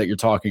Kumaro play that you're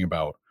talking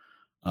about,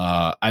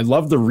 I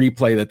love the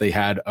replay that they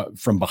had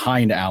from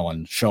behind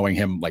Allen showing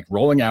him like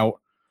rolling out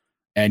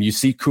and you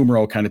see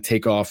Kumaro kind of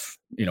take off,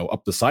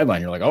 up the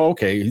sideline. You're like, oh,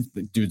 okay,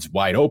 the dude's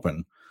wide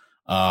open.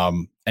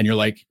 And you're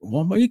like,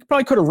 well, you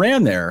probably could have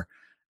ran there.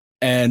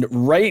 And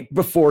right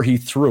before he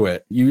threw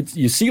it,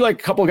 you see like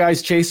a couple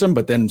guys chase him,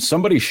 but then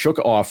somebody shook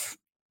off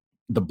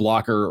the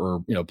blocker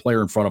or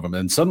player in front of him,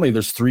 and suddenly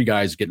there's 3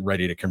 guys getting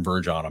ready to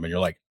converge on him, and you're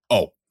like,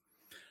 oh,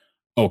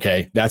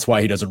 okay, that's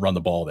why he doesn't run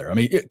the ball there. I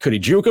mean, could he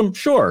juke him?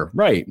 Sure,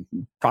 right,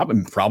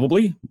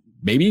 probably,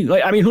 maybe.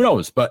 Like, I mean, who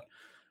knows? But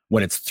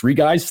when it's 3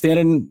 guys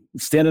standing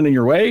in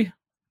your way,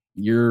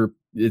 you're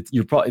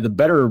probably the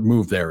better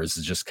move there is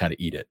to just kind of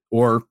eat it,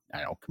 or I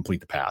don't know, complete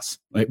the pass.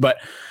 Right? But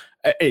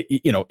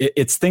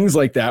it's things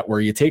like that where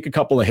you take a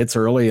couple of hits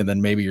early, and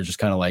then maybe you're just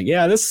kind of like,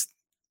 yeah, this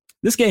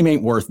game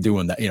ain't worth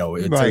doing that.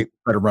 It's right.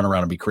 Try to run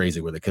around and be crazy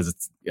with it,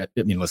 because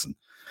listen,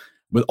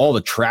 with all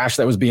the trash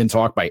that was being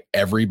talked by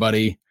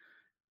everybody.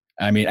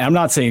 I mean, I'm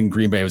not saying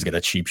Green Bay was going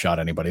to cheap shot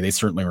anybody. They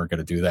certainly weren't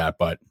going to do that.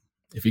 But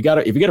if you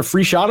get a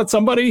free shot at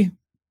somebody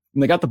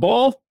and they got the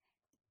ball,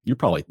 you're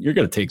going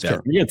to take that.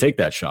 Sure. You're going to take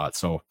that shot.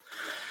 So,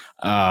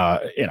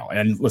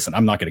 and listen,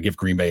 I'm not going to give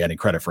Green Bay any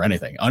credit for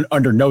anything.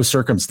 Under no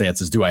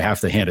circumstances do I have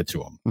to hand it to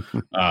them.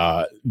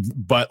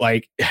 But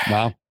like,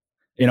 wow.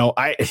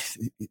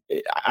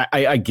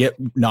 I get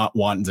not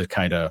wanting to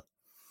kind of,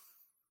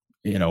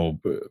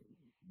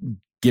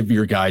 give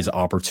your guys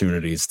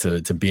opportunities to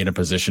be in a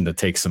position to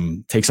take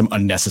some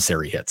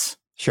unnecessary hits.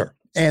 Sure.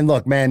 And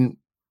look, man,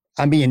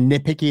 I'm being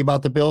nitpicky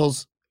about the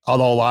Bills,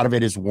 although a lot of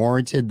it is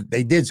warranted.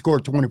 They did score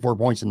 24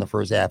 points in the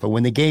first half. And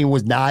when the game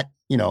was not,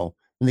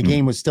 when the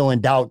game was still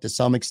in doubt to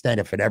some extent,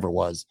 if it ever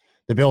was,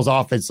 the Bills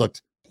offense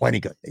looked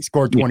plenty good. They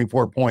scored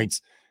 24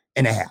 points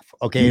and a half.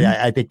 Okay.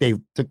 I think they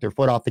took their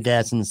foot off the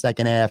gas in the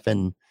second half,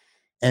 and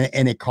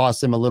it cost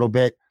them a little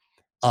bit.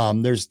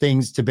 There's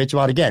things to bitch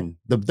about. Again,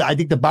 I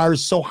think the bar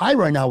is so high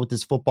right now with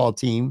this football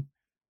team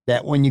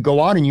that when you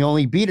go out and you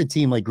only beat a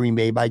team like Green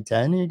Bay by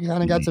 10, you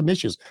kind of got some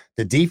issues.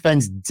 The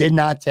defense did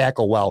not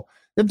tackle well.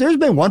 If there's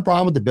been one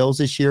problem with the Bills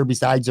this year,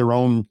 besides their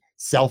own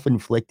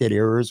self-inflicted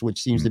errors,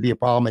 which seems to be a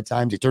problem at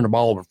times, they turned the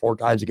ball over 4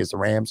 times against the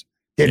Rams.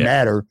 Didn't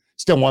matter.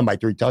 Still won by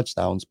 3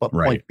 touchdowns. But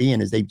point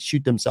being is they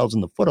shoot themselves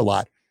in the foot a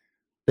lot.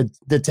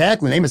 The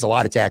tackling, they miss a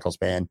lot of tackles,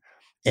 man.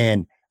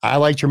 And I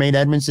like Tremaine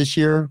Edmonds this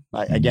year.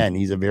 Again,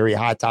 he's a very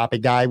hot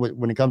topic guy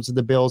when it comes to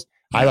the Bills.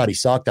 I thought he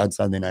sucked on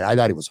Sunday night. I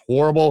thought he was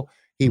horrible.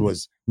 He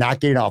was not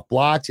getting off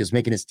blocks. He was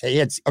making he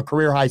had a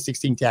career high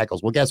 16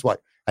 tackles. Well, guess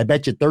what? I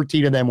bet you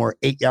 13 of them were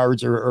 8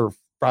 yards or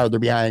farther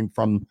behind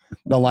from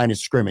the line of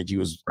scrimmage. He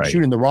was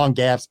shooting the wrong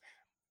gaps.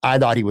 I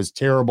thought he was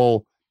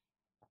terrible.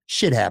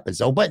 Shit happens,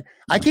 though. But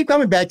I keep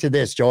coming back to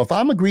this, Joe. If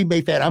I'm a Green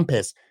Bay fan, I'm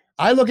pissed.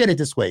 I look at it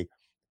this way.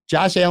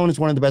 Josh Allen is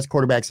one of the best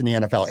quarterbacks in the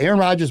NFL. Aaron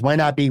Rodgers might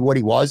not be what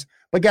he was,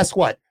 but guess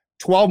what?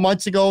 12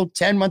 months ago,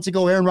 10 months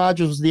ago, Aaron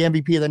Rodgers was the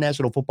MVP of the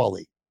National Football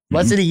League.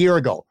 Less than a year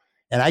ago.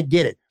 And I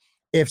get it.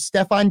 If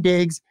Stephon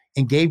Diggs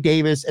and Gabe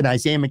Davis and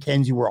Isaiah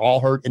McKenzie were all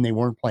hurt and they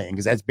weren't playing,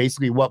 because that's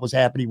basically what was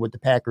happening with the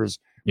Packers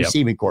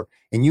receiving corps.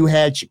 And you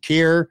had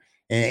Shakir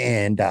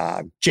and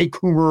Jake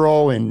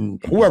Kumerow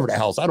and whoever the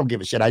hell, I don't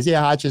give a shit.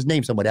 Isaiah Hodgins,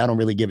 name somebody. I don't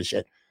really give a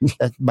shit.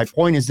 My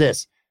point is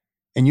this.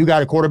 And you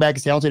got a quarterback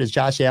as talented as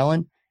Josh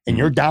Allen, and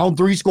you're down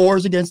 3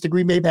 scores against the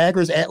Green Bay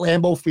Packers at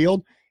Lambeau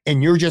Field,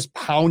 and you're just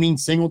pounding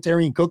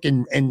Singletary and Cook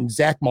and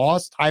Zach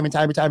Moss time and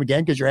time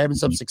again because you're having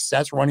some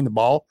success running the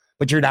ball,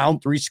 but you're down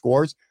 3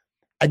 scores,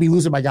 I'd be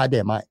losing my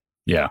goddamn mind.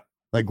 Yeah.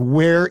 Like,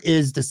 where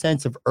is the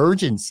sense of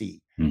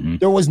urgency?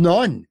 There was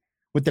none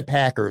with the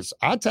Packers.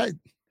 I'll tell you,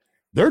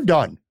 they're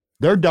done.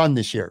 They're done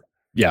this year.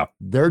 Yeah.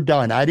 They're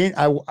done. I'm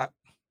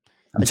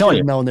telling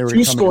you,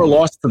 2-score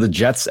loss to the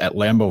Jets at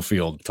Lambeau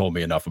Field told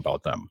me enough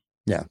about them.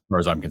 Yeah. As far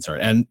as I'm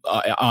concerned. And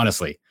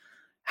honestly,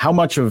 how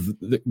much of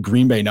the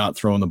Green Bay not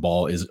throwing the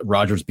ball is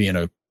Rodgers being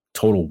a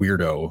total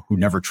weirdo who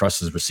never trusts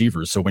his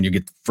receivers? So when you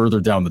get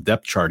further down the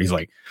depth chart, he's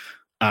like,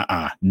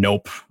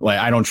 nope. Like,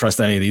 I don't trust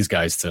any of these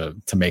guys to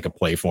make a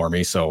play for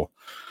me. So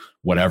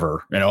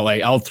whatever,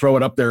 like, I'll throw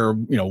it up there,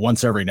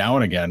 once every now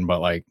and again,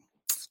 but like,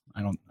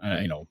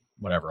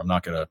 whatever. I'm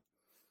not going to,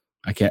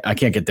 I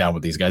can't get down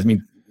with these guys.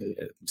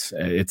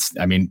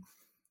 I mean,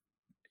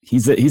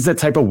 he's that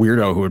type of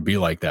weirdo who would be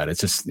like that.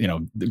 It's just,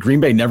 the Green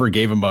Bay never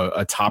gave him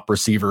a top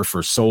receiver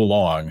for so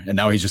long. And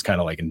now he's just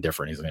kind of like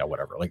indifferent. He's like,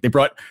 whatever. Like, they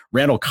brought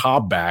Randall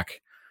Cobb back,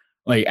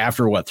 like,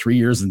 after 3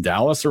 years in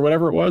Dallas or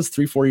whatever it was,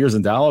 3-4 years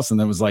in Dallas. And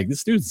then was like,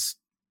 this dude's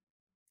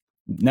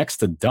next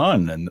to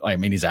done. And I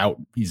mean, he's out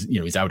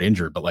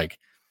injured, but like,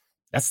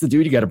 that's the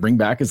dude you got to bring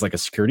back as like a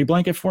security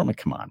blanket for him. Like,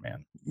 come on,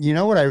 man. You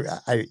know what?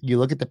 You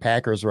look at the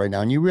Packers right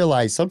now and you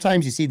realize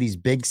sometimes you see these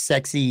big,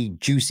 sexy,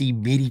 juicy,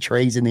 meaty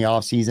trades in the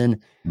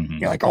offseason.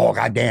 You're like, oh,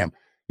 goddamn.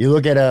 You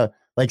look at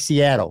like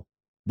Seattle.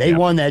 They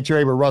won that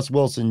trade with Russ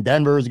Wilson.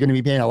 Denver is going to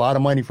be paying a lot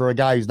of money for a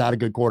guy who's not a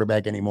good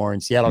quarterback anymore.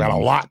 And Seattle got a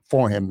lot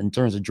for him in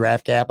terms of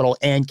draft capital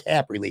and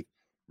cap relief.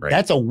 Right.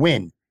 That's a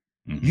win.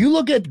 You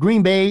look at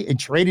Green Bay and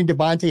trading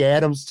Devontae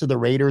Adams to the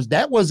Raiders.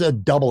 That was a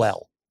double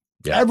L.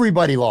 Yeah.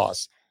 Everybody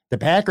lost. The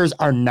Packers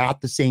are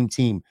not the same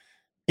team.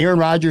 Aaron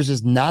Rodgers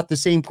is not the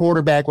same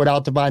quarterback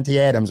without Devontae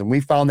Adams, and we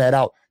found that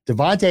out.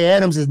 Devontae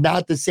Adams is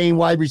not the same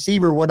wide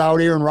receiver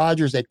without Aaron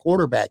Rodgers at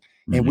quarterback,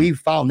 and we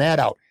found that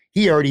out.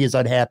 He already is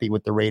unhappy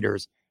with the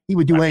Raiders. He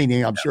would do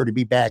anything, I'm sure, to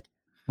be back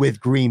with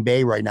Green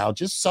Bay right now.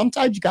 Just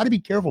sometimes you got to be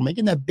careful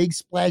making that big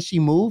splashy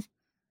move.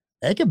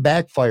 That can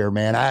backfire,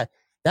 man.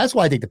 That's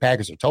why I think the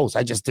Packers are toast.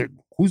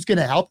 Who's going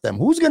to help them?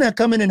 Who's going to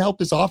come in and help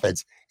this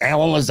offense?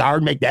 Allen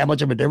Lazard make that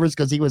much of a difference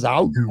because he was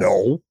out?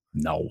 No.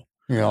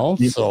 You know,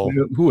 so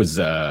who was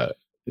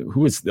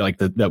like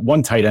that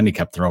one tight end he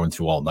kept throwing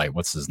to all night?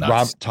 What's his name?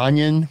 Rob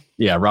Tonyan.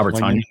 Yeah, Robert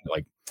Tonyan.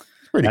 Like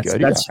pretty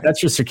good.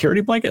 That's your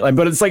security blanket. Like,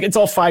 but it's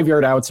all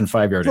 5-yard outs and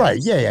 5-yard right.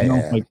 outs.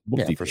 Yeah,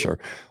 for sure.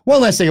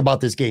 One last thing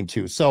about this game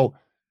too. So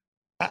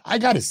I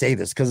got to say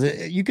this because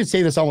you could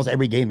say this almost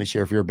every game this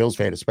year if you're a Bills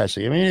fan,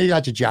 especially. I mean, you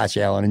got your Josh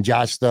Allen, and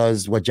Josh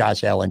does what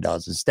Josh Allen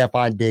does, and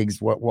Stephon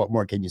Diggs. What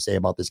more can you say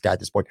about this guy at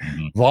this point?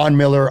 Mm-hmm. Von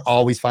Miller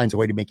always finds a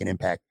way to make an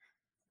impact.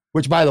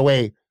 Which, by the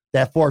way,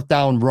 that 4th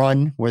down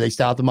run where they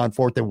stopped him on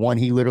 4th and 1,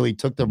 he literally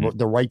took the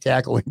right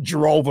tackle and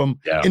drove him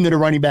into the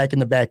running back in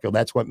the backfield.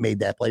 That's what made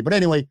that play. But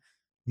anyway,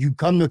 you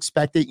come to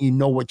expect it. You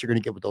know what you're going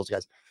to get with those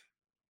guys.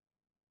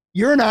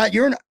 You're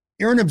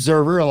an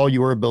observer, although you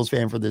were a Bills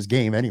fan for this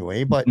game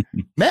anyway. But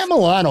Matt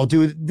Milano,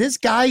 dude, this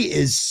guy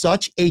is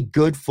such a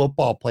good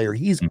football player.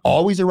 He's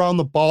always around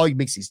the ball. He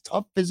makes these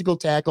tough physical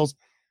tackles.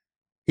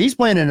 He's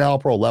playing at an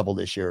all-pro level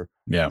this year.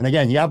 Yeah. And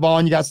again, you got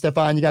Vaughn, you got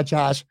Stephon, you got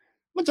Josh.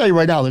 I'm going to tell you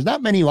right now, there's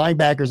not many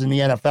linebackers in the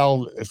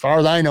NFL, as far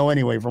as I know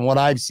anyway, from what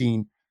I've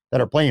seen, that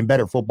are playing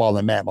better football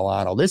than Matt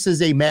Milano. This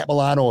is a Matt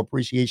Milano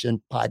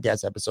appreciation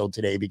podcast episode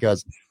today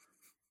because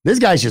this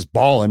guy's just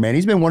balling, man.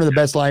 He's been one of the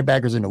best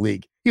linebackers in the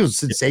league. He was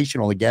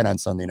sensational again on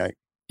Sunday night.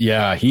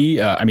 Yeah,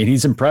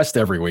 he's impressed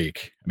every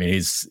week. I mean,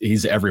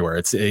 he's everywhere.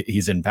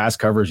 He's in pass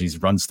coverage,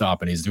 he's run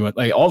stop, and he's doing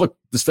like all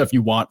the stuff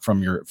you want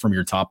from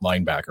your top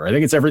linebacker. I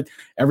think it's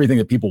everything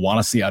that people want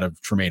to see out of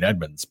Tremaine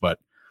Edmunds, but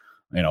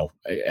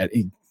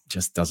it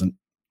just doesn't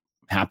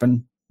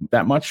happen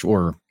that much,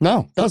 or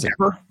no, doesn't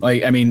ever.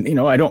 Like, I mean,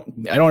 I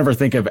don't ever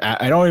think of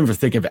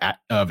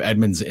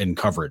Edmunds in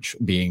coverage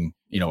being,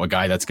 a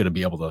guy that's going to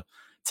be able to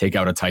take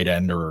out a tight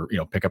end or,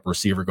 pick up a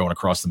receiver going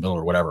across the middle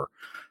or whatever.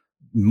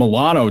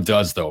 Milano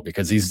does, though,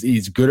 because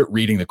he's good at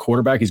reading the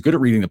quarterback. He's good at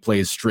reading the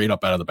plays straight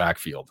up out of the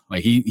backfield.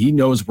 Like he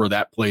knows where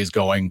that play is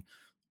going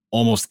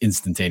almost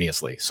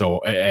instantaneously. So,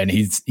 and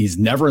he's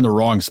never in the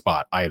wrong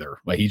spot either.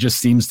 Like he just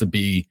seems to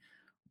be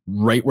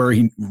right where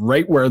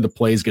the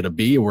play's going to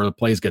be, or where the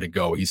play's going to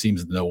go. He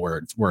seems to know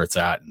where it's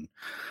at. And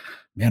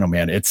man, oh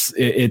man, it's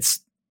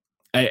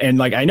and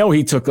like, I know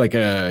he took like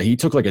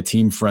a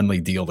team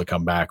friendly deal to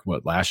come back.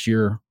 What, last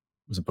year?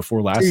 Was it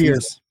before last season?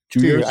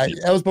 2 years.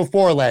 That was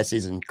before last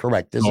season.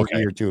 Correct. This is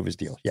year 2 of his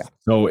deal. Yeah.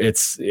 So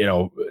it's,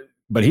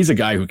 but he's a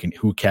guy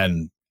who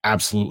can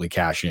absolutely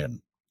cash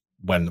in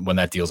when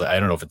that deal's, I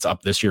don't know if it's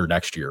up this year or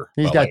next year.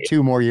 He's got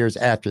 2 more years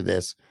after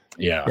this.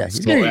 Yeah.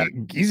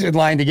 He's in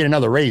line to get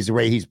another raise the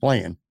way he's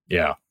playing.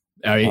 Yeah.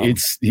 I mean,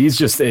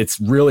 it's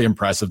really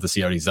impressive to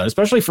see how he's done,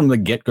 especially from the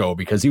get-go,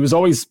 because he was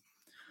like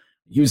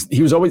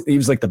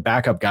the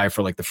backup guy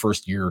for like the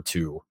first year or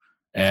two.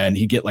 And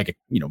he'd get like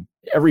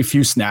every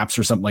few snaps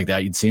or something like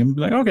that, you'd see him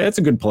be like, okay, that's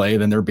a good play.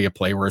 Then there'd be a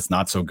play where it's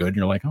not so good. And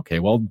you're like, okay,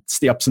 well, it's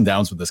the ups and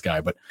downs with this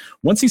guy. But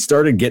once he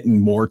started getting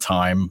more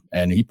time,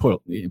 and he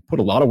put a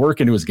lot of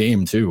work into his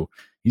game too,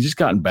 he's just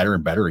gotten better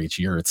and better each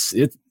year. It's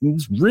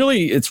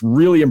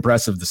really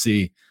impressive to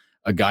see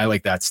a guy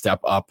like that step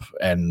up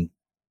and,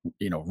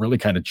 really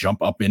kind of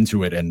jump up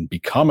into it and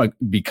become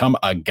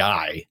a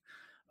guy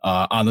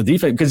on the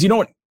defense. Because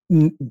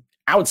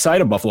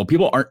outside of Buffalo,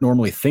 people aren't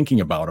normally thinking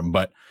about him,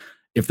 but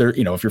if they're,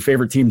 if your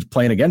favorite team's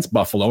playing against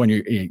Buffalo and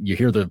you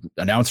hear the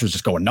announcers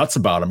just going nuts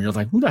about him, you're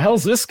like, who the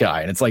hell's this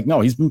guy? And it's like,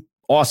 no, he's been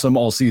awesome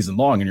all season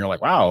long. And you're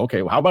like, wow,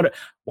 okay, well, how about it?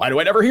 Why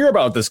do I never hear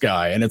about this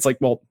guy? And it's like,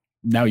 well,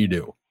 now you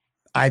do.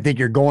 I think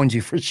you're going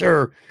to for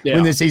sure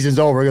when the season's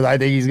over, because I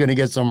think he's going to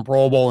get some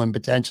Pro Bowl and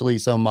potentially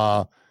some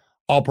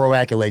All-Pro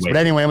accolades. But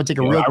anyway, I'm going to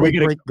take a real quick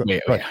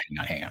break.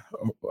 Hang on.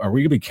 Are we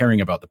going to be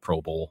caring about the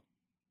Pro Bowl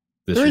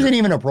this year? There isn't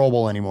even a Pro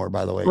Bowl anymore,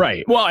 by the way.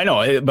 Right. Well, I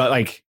know, but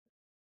like,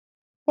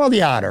 well,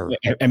 the honor.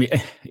 I mean,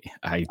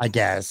 I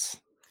guess.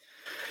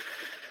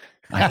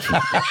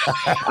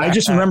 I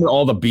just remember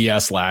all the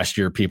BS last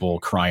year, people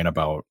crying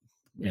about,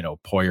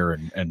 Poyer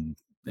and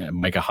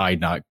Micah Hyde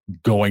not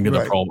going to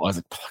the Pro Bowl. I was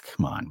like, oh,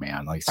 come on,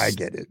 man. Like, I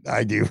get it.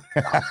 I do.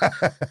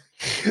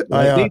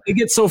 They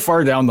get so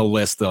far down the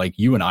list that like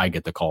you and I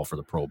get the call for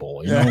the Pro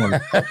Bowl.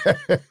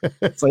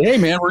 It's like, hey,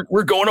 man,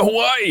 we're going to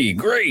Hawaii.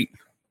 Great.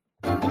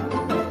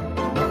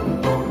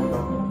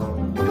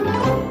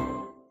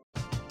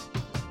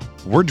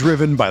 We're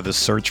driven by the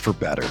search for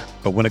better.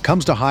 But when it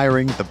comes to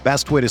hiring, the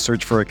best way to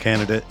search for a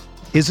candidate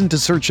isn't to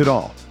search at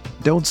all.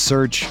 Don't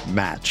search,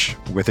 match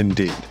with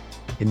Indeed.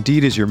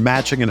 Indeed is your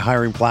matching and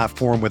hiring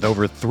platform with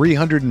over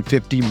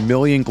 350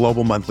 million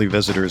global monthly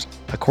visitors,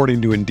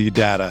 according to Indeed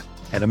data,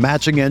 and a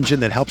matching engine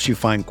that helps you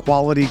find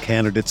quality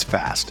candidates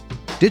fast.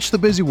 Ditch the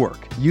busy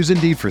work. Use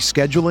Indeed for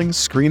scheduling,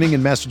 screening,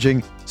 and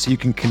messaging so you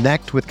can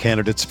connect with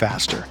candidates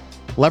faster.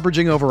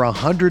 Leveraging over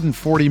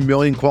 140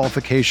 million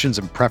qualifications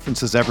and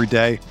preferences every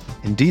day,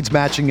 Indeed's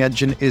matching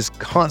engine is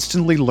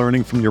constantly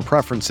learning from your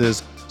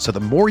preferences, so the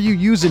more you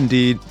use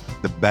Indeed,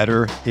 the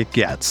better it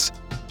gets.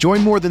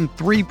 Join more than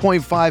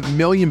 3.5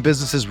 million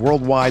businesses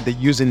worldwide that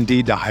use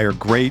Indeed to hire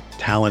great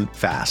talent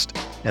fast.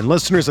 And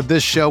listeners of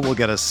this show will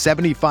get a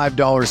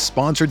 $75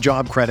 sponsored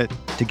job credit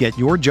to get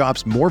your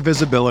jobs more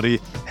visibility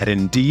at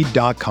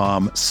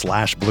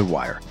Indeed.com/Blue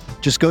Wire.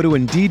 Just go to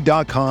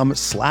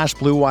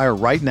Indeed.com/Blue Wire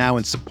right now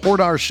and support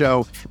our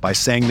show by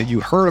saying that you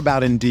heard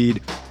about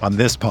Indeed on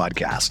this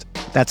podcast.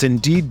 That's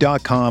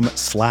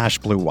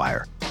Indeed.com/Blue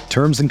Wire.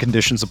 Terms and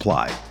conditions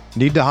apply.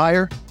 Need to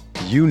hire?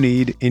 You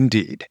need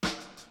Indeed.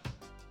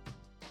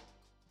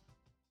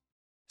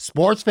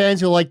 Sports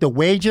fans who like to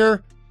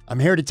wager, I'm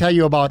here to tell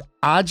you about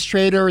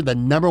OddsTrader, the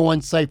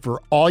 #1 site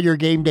for all your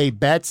game day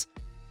bets.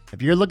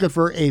 If you're looking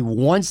for a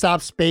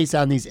one-stop space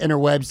on these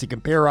interwebs to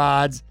compare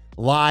odds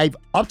live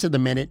up to the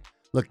minute,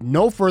 look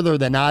no further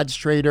than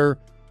OddsTrader.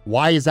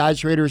 Why is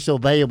OddsTrader so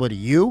valuable to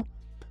you?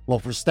 Well,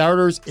 for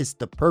starters, it's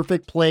the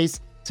perfect place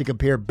to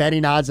compare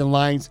betting odds and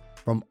lines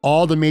from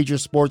all the major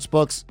sports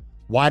books.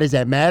 Why does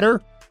that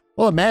matter?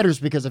 Well, it matters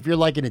because if you're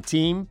liking a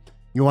team,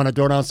 you want to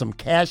throw down some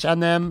cash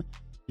on them,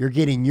 you're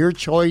getting your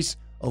choice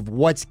of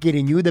what's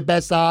getting you the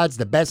best odds,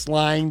 the best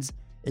lines.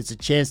 It's a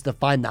chance to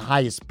find the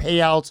highest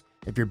payouts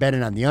if you're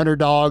betting on the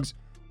underdogs,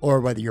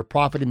 or whether you're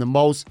profiting the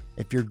most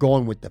if you're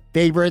going with the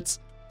favorites.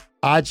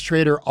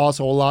 OddsTrader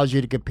also allows you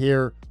to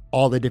compare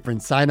all the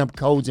different sign-up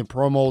codes and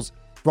promos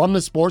from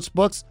the sports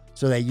books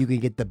so that you can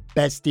get the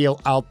best deal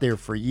out there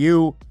for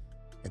you.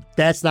 If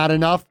that's not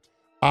enough,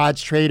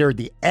 OddsTrader,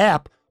 the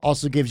app,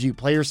 also gives you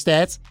player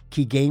stats,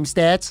 key game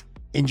stats,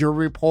 injury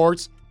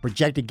reports,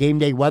 projected game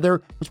day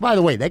weather, which, by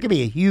the way, that could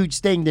be a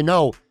huge thing to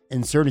know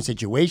in certain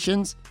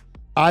situations.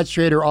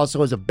 OddsTrader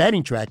also has a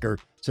betting tracker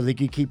so they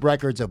can keep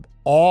records of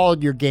all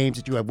your games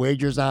that you have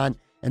wagers on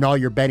and all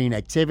your betting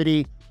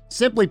activity.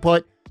 Simply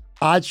put,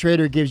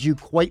 OddsTrader gives you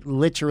quite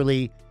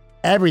literally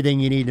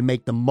everything you need to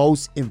make the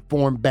most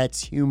informed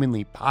bets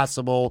humanly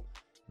possible.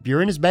 If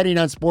you're into betting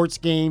on sports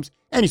games,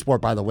 any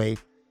sport, by the way,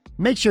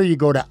 make sure you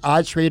go to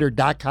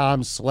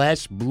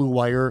oddstrader.com/Blue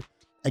Wire.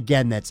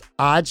 Again, that's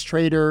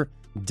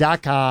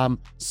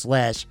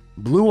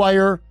oddstrader.com/Blue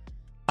Wire.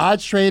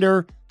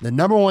 OddsTrader, the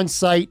 #1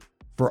 site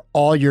for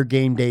all your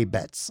game day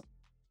bets.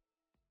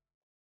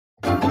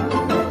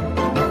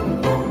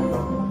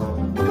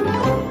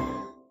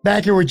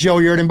 Back here with Joe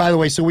Yerdon. By the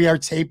way, so we are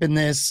taping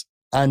this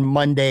on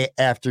Monday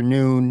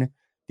afternoon.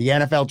 The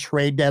NFL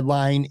trade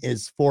deadline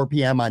is 4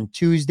 p.m. on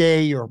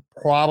Tuesday. You're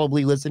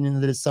probably listening to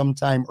this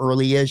sometime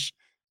early-ish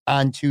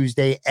on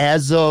Tuesday.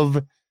 As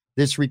of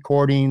this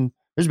recording,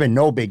 there's been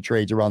no big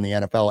trades around the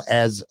NFL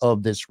as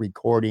of this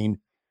recording.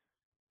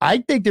 I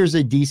think there's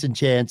a decent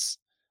chance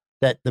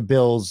that the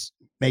Bills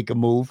make a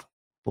move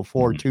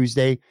before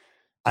Tuesday.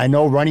 I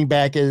know running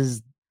back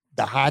is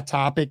the hot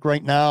topic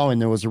right now,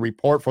 and there was a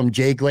report from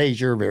Jay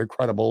Glazer, a very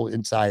credible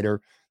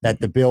insider, that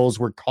the Bills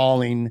were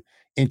calling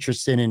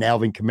interested in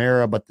Alvin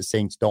Kamara, but the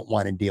Saints don't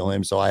want to deal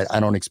him, so I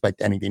don't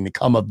expect anything to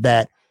come of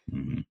that.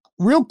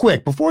 Real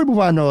quick, before we move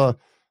on to at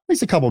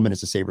least a couple of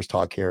minutes of Sabres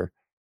talk here,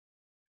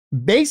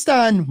 based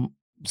on,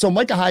 so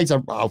Micah Hyde's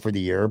out for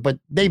the year, but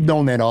they've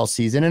known that all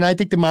season, and I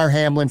think Damar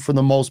Hamlin, for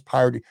the most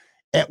part,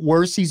 at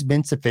worst, he's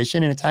been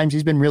sufficient, and at times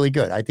he's been really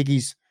good. I think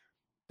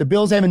the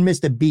Bills haven't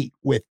missed a beat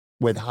with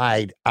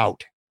Hyde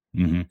out.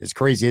 As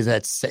crazy as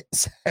that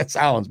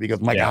sounds,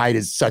 because Micah Hyde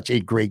is such a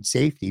great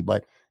safety,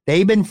 but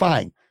they've been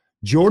fine.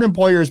 Jordan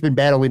Poyer has been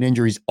battling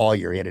injuries all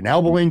year. He had an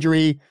elbow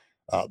injury,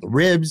 the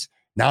ribs.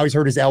 Now he's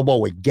hurt his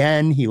elbow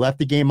again. He left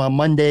the game on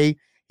Monday.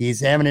 He's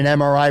having an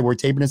MRI. We're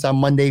taping this on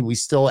Monday. We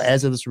still,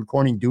 as of this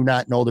recording, do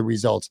not know the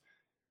results.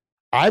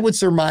 I would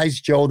surmise,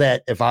 Joe,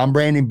 that if I'm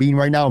Brandon Beane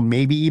right now,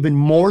 maybe even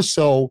more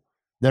so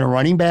than a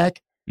running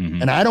back,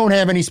 and I don't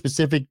have any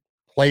specific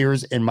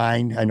players in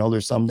mind. I know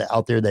there's some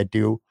out there that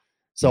do.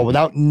 So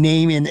without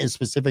naming a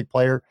specific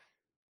player,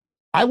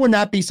 I would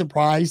not be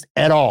surprised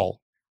at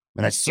all.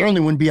 And I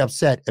certainly wouldn't be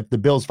upset if the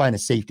Bills find a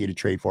safety to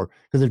trade for.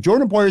 Because if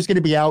Jordan Poyer is going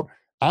to be out,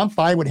 I'm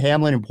fine with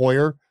Hamlin and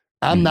Poyer.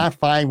 I'm not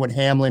fine with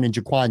Hamlin and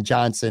Jaquan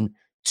Johnson,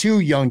 two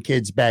young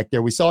kids back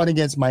there. We saw it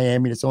against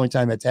Miami. That's the only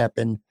time that's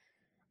happened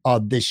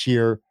this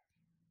year.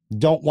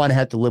 Don't want to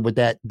have to live with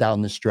that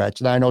down the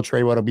stretch. And I know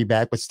Trey Watt will be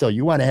back, but still,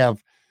 you want to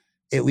have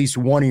at least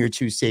one of your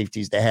two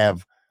safeties to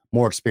have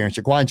more experience.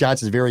 Jaquan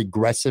Johnson is a very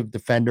aggressive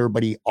defender,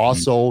 but he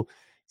also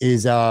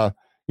is,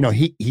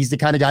 he's the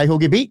kind of guy who'll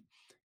get beat.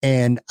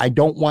 And I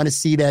don't want to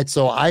see that.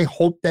 So I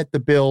hope that the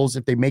Bills,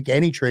 if they make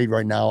any trade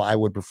right now, I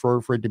would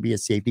prefer for it to be a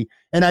safety.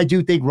 And I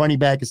do think running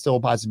back is still a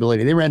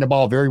possibility. They ran the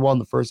ball very well in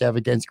the first half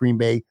against Green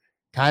Bay,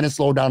 kind of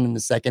slowed down in the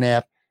second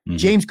half.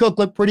 James Cook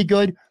looked pretty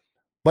good,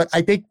 but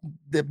I think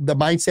the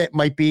mindset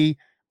might be,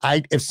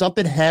 if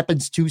something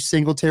happens to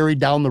Singletary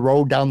down the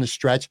road, down the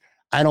stretch,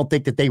 I don't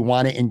think that they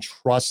want to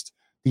entrust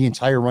the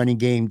entire running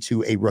game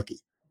to a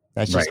rookie.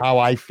 That's just how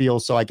I feel.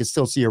 So I can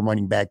still see a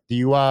running back. Do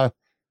you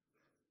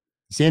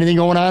see anything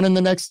going on in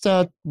the next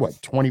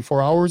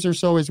 24 hours or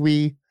so as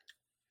we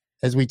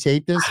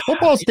tape this?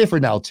 Football's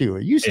different now too.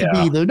 It used to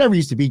be, there never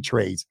used to be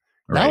trades.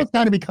 Now it's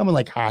kind of becoming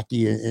like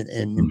hockey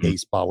and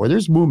baseball, where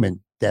there's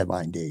movement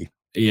deadline day.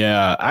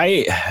 Yeah,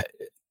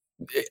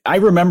 I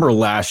remember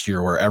last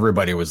year where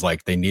everybody was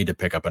like, they need to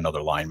pick up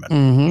another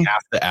lineman. They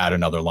have to add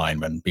another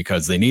lineman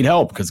because they need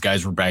help because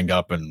guys were banged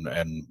up and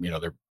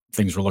their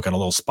things were looking a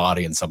little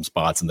spotty in some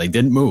spots and they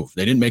didn't move.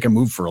 They didn't make a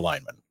move for a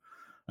lineman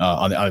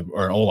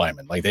or an O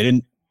lineman. Like they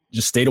didn't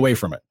just stayed away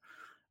from it.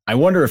 I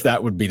wonder if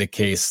that would be the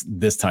case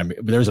this time.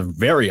 There's a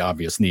very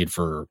obvious need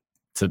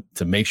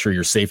to make sure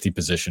your safety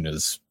position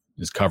is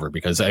covered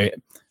because I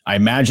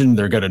imagine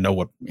they're going to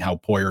know how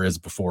Poyer is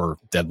before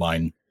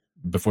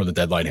the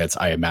deadline hits.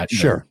 I imagine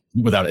sure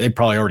without it, they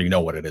probably already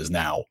know what it is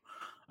now.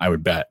 I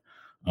would bet.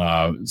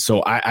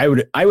 So I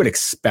would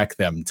expect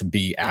them to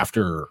be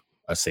after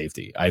a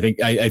safety. I think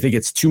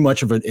it's too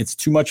much of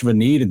a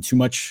need and too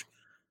much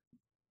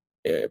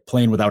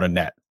playing without a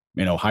net.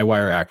 High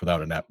wire act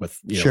without a net with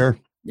sure.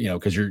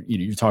 Because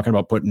you're talking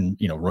about putting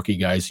rookie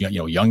guys,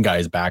 young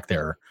guys back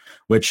there,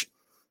 which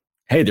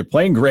hey, they're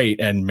playing great,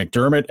 and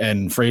McDermott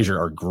and Frazier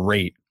are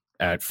great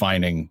at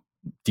finding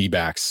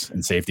D-backs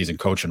and safeties and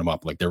coaching them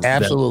up. Like they're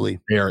absolutely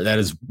that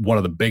is one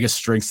of the biggest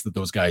strengths that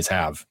those guys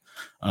have.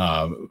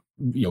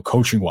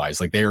 Coaching wise,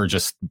 like they are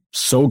just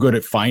so good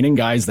at finding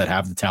guys that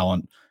have the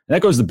talent. And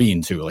that goes to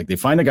Bean too. Like they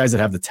find the guys that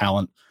have the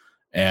talent,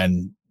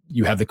 and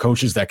you have the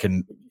coaches that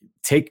can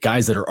take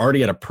guys that are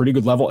already at a pretty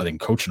good level and then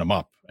coaching them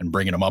up and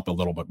bringing them up a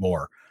little bit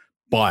more.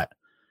 But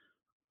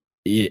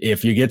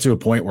if you get to a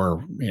point where,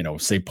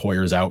 say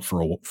Poyer's out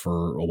for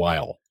a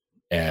while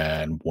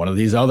and one of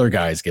these other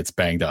guys gets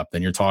banged up,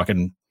 then you're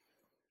talking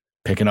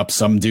picking up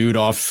some dude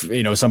off,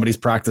 somebody's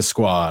practice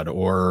squad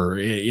or,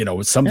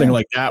 something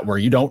like that, where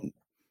you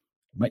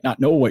might not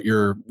know what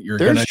you're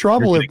there's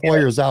trouble if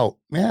Poyer's out.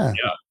 Yeah.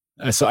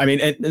 So, I mean,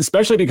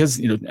 especially because,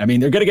 they're going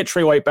to get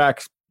Trey White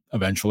back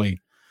eventually,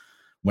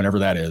 whenever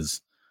that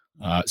is.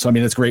 So, I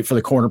mean, that's great for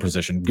the corner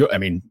position. I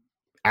mean,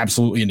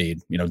 absolutely a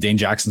need. Dane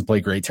Jackson's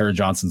played great. Terry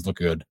Johnson's look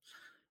good.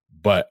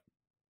 But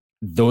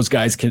those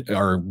guys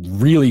are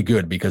really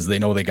good because they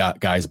know they got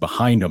guys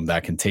behind them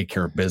that can take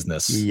care of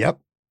business. Yep.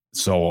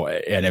 So,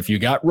 and if you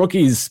got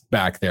rookies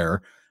back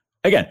there,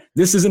 again,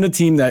 this isn't a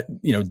team that,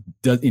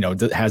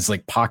 has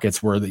like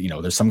pockets where,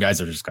 there's some guys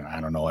that are just going,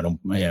 I don't know.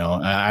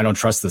 I don't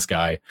trust this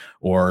guy,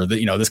 or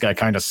this guy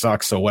kind of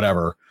sucks. So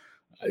whatever.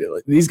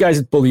 These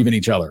guys believe in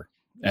each other.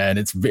 And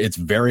it's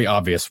very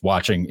obvious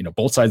watching,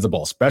 both sides of the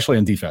ball, especially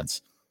on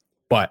defense.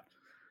 But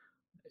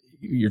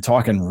you're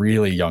talking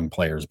really young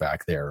players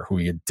back there who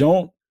you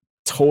don't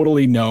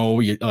totally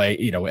know,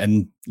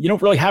 and you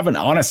don't really have an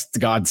honest to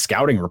God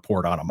scouting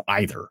report on them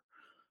either,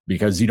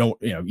 because you don't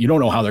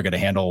know how they're going to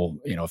handle,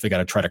 if they got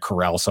to try to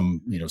corral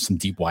some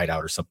deep wide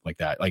out or something like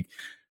that. Like,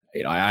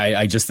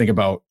 I just think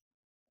about,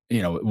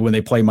 when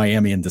they play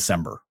Miami in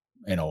December,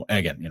 and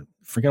again,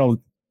 forget all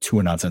the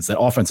Tua nonsense. That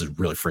offense is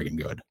really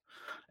freaking good.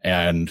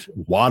 And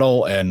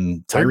Waddle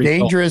and Tyreek, they're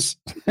dangerous.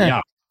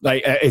 Yeah.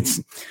 Like it's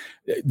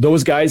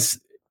those guys.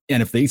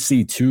 And if they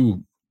see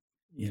two,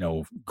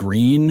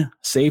 green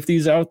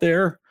safeties out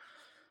there,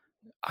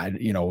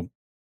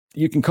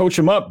 you can coach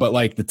them up, but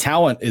like the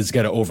talent is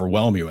going to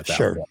overwhelm you with that.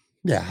 Sure.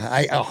 Yeah.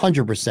 I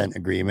 100%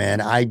 agree,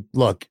 man.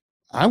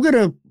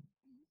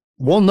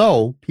 We'll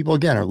know, people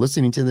again are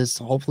listening to this,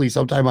 hopefully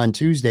sometime on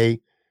Tuesday.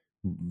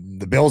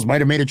 The Bills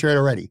might've made a trade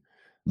already.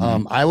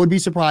 Mm-hmm. I would be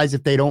surprised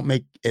if they don't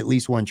make at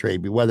least one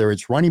trade, whether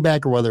it's running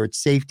back or whether it's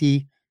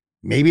safety,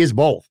 maybe it's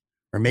both,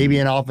 or maybe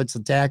an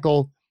offensive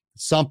tackle,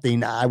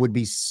 something. I would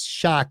be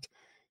shocked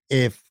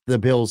if the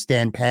Bills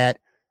stand pat.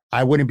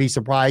 I wouldn't be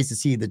surprised to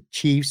see the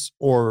Chiefs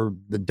or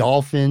the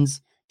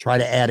Dolphins try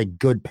to add a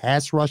good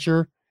pass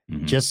rusher,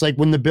 just like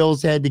when the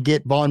Bills had to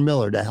get Von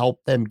Miller to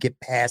help them get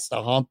past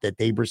the hump that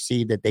they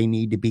perceive that they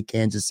need to beat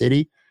Kansas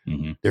City.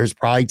 Mm-hmm. There's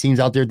probably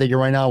teams out there thinking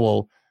right now,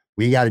 well,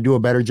 we got to do a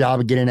better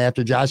job of getting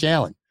after Josh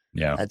Allen.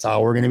 Yeah. That's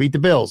how we're going to beat the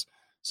Bills.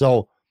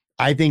 So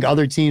I think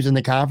other teams in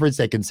the conference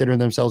that consider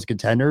themselves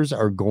contenders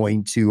are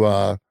going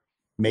to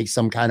make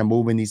some kind of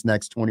move in these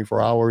next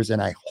 24 hours.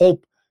 And I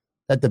hope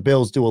that the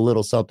Bills do a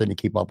little something to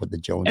keep up with the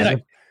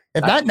Joneses.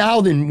 If not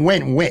now, then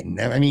when?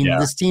 I mean,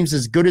 This team's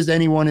as good as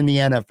anyone in the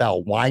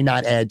NFL. Why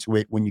not add to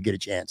it when you get a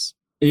chance?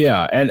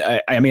 Yeah. And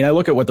I mean, I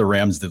look at what the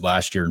Rams did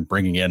last year in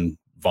bringing in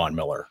Von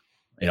Miller.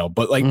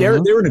 But like they're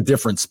in a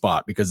different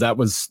spot because that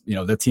was,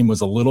 the team was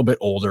a little bit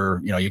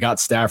older. You got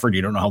Stafford.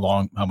 You don't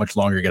know how much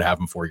longer you're going to have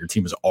him for. Your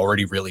team is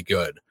already really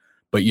good,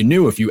 but you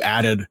knew if you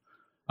added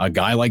a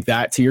guy like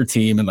that to your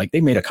team, and like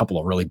they made a couple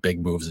of really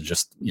big moves and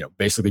just,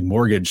 basically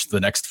mortgaged the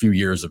next few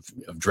years of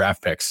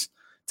draft picks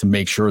to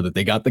make sure that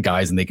they got the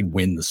guys and they could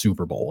win the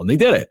Super Bowl. And they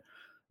did it.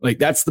 Like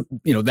that's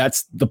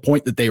the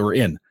point that they were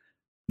in.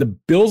 The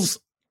Bills,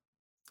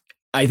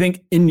 I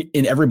think in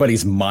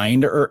everybody's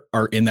mind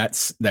are in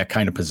that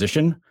kind of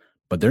position,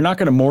 but they're not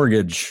going to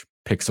mortgage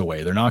picks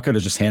away. They're not going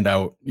to just hand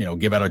out,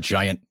 give out a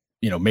giant,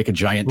 make a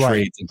giant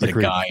trade to get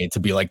a guy to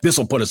be like, this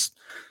will put us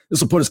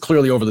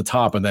clearly over the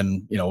top. And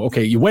then,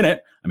 okay, you win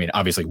it. I mean,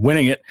 obviously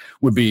winning it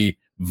would be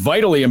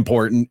vitally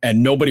important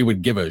and nobody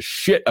would give a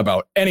shit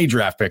about any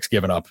draft picks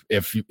given up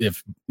if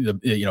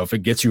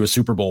it gets you a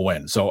Super Bowl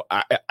win. So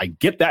I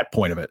get that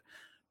point of it,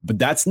 but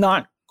that's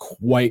not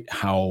quite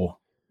how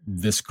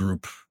this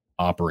group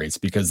operates,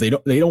 because they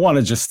don't want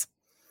to just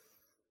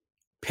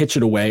pitch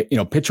away,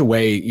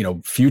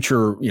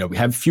 future,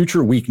 have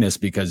future weakness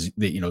because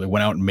they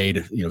went out and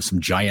made, some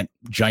giant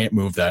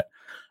move that,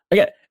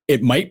 again,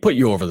 it might put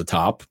you over the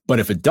top, but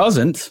if it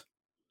doesn't,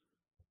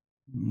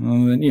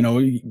 then,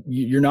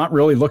 you're not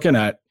really looking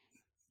at,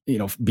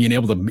 being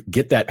able to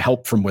get that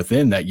help from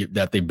within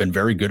that they've been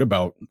very good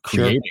about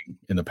creating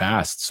in the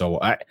past. So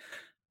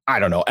I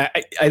don't know.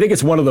 I think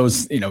it's one of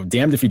those,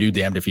 damned if you do,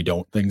 damned if you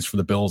don't things for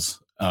the Bills.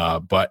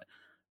 But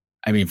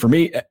I mean, for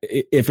me,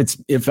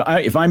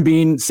 if I'm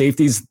being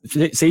safety's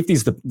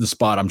the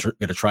spot I'm going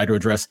to try to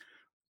address.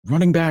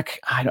 Running back,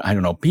 I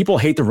don't know. People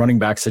hate the running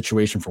back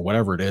situation for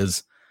whatever it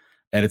is.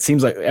 And it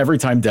seems like every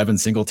time Devin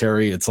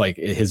Singletary, it's like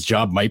his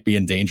job might be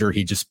in danger.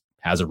 He just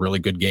has a really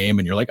good game.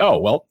 And you're like, oh,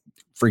 well,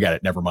 forget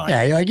it. Never mind.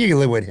 Yeah, like you can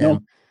live with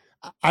him.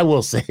 I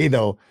will say,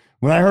 though,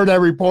 when I heard that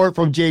report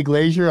from Jay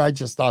Glazer, I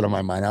just thought in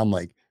my mind, I'm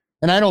like,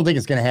 and I don't think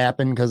it's going to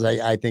happen because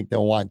I think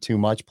they'll want too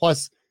much.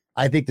 Plus,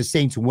 I think the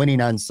Saints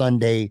winning on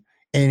Sunday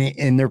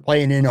and they're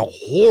playing in a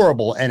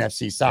horrible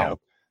NFC South.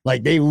 Yeah.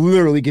 Like they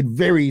literally could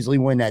very easily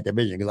win that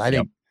division because I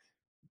think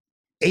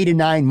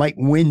 8-9 might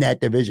win that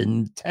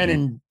division.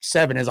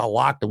 10-7 is a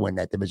lock to win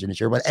that division this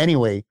year. But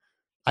anyway,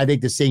 I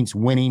think the Saints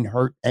winning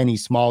hurt any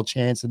small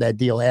chance of that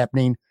deal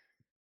happening.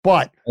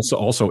 But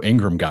also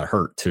Ingram got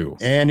hurt too.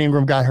 And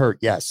Ingram got hurt,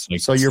 yes. Like,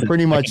 so you're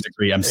pretty much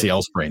degree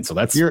MCL sprain. So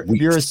that's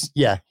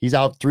he's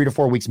out 3 to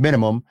 4 weeks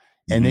minimum.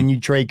 And then you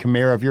trade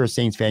Kamara. If you're a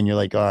Saints fan, you're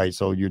like, all right,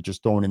 so you're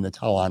just throwing in the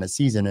towel on a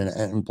season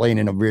and playing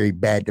in a very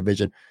bad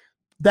division.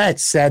 That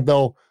said,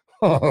 though,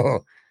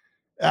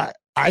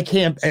 I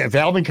can't. If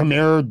Alvin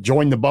Kamara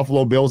joined the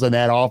Buffalo Bills in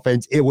that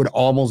offense, it would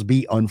almost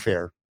be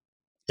unfair.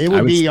 It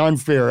would be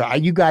unfair.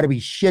 You got to be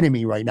shitting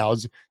me right now.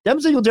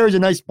 Devin Singletary's a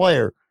nice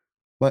player.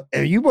 But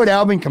if you put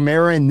Alvin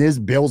Kamara in this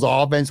Bills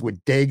offense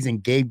with Diggs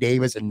and Gabe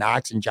Davis and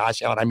Knox and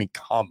Josh Allen, I mean,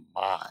 come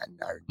on.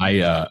 Are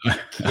you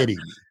kidding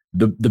me?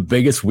 The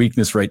biggest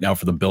weakness right now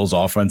for the Bills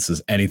offense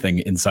is anything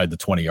inside the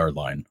 20-yard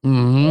line.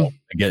 Mm-hmm.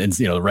 Again,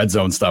 the red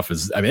zone stuff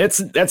is, I mean,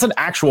 that's an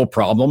actual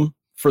problem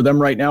for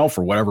them right now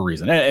for whatever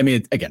reason. I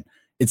mean, again,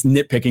 it's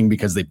nitpicking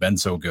because they've been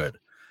so good.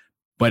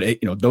 But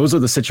those are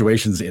the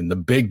situations in the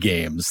big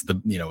games,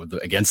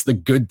 against the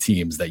good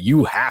teams that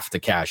you have to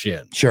cash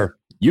in. Sure.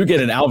 You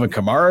get an Alvin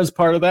Kamara as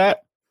part of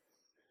that,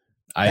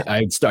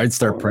 I'd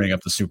start printing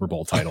up the Super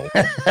Bowl title,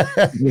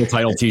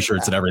 title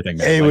T-shirts and everything.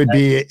 Man.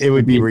 It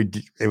would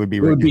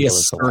be a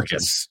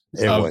circus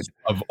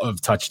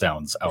of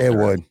touchdowns. Out there.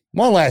 Would.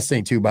 One last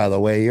thing too, by the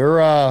way, you're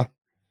got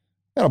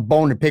a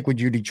bone to pick with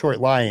you Detroit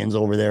Lions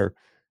over there.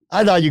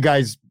 I thought you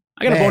guys.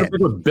 I got a bone to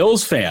pick with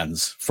Bills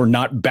fans for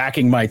not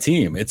backing my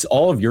team. It's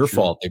all of your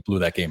fault. They blew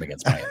that game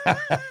against Miami.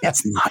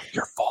 It's not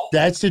your fault.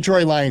 That's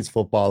Detroit Lions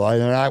football.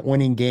 They're not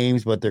winning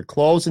games, but they're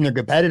close and they're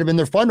competitive and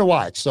they're fun to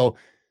watch. So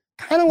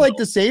kind of like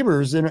the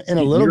Sabres in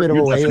a little bit of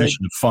a way. Your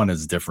definition of fun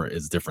is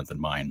different than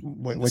mine.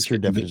 What's your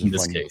definition in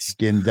this case?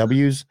 Getting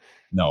W's?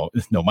 No.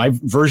 My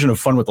version of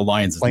fun with the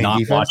Lions is playing not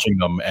defense? Watching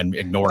them and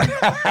ignoring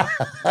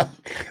them.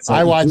 So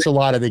I watched a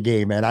lot of the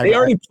game, man. They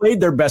already played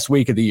their best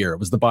week of the year. It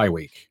was the bye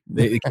week.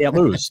 They can't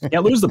lose.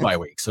 Can't lose the bye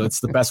week. So it's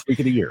the best week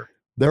of the year.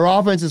 Their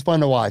offense is fun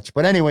to watch.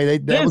 But anyway,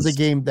 that was a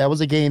game. That was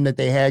a game that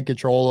they had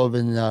control of,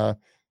 and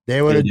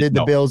they would have did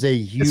the Bills a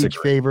huge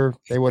favor.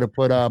 They would have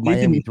put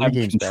Miami 3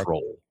 games back.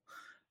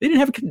 They didn't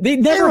have. They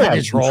never had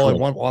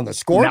control on the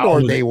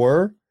scoreboard. They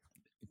were,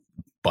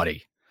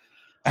 buddy.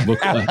 Look,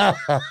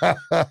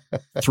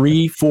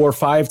 3, 4,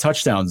 5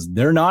 touchdowns.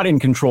 They're not in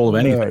control of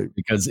anything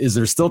because is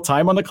there still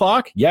time on the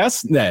clock?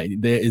 Yes.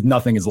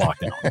 Nothing is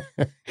locked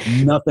down.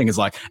 Nothing is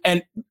locked.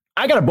 And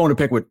I got a bone to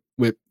pick with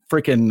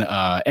freaking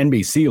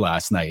NBC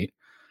last night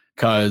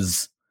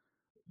because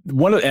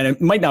and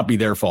it might not be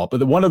their fault,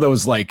 but one of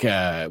those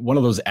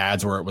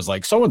ads where it was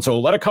like so and so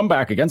let it come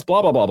back against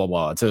blah blah blah blah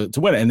blah to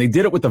win it, and they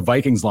did it with the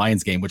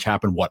Vikings-Lions game, which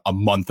happened a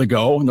month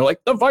ago, and they're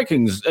like the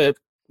Vikings.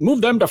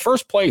 Move them to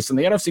first place in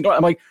the NFC North.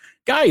 I'm like,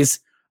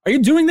 guys, are you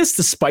doing this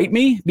to spite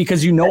me?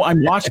 Because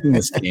I'm watching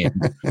this game.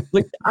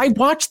 Like, I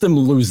watched them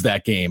lose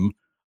that game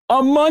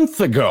a month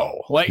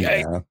ago. Like,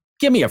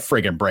 give me a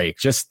friggin' break.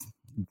 Just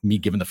me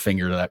giving the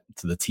finger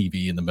to the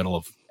TV in the middle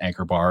of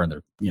Anchor Bar, and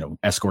they're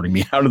escorting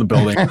me out of the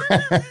building,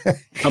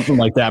 something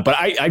like that. But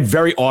I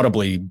very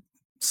audibly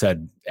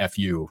said "F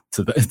you"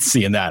 to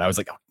seeing that. I was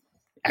like, oh,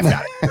 F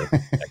got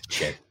it.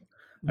 Shit.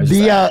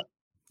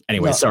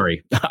 Anyway,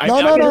 sorry.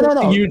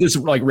 No. You just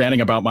like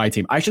ranting about my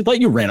team. I should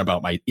let you rant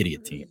about my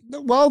idiot team.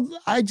 Well,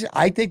 I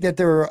think that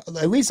they're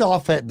at least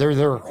offense.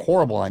 They're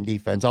horrible on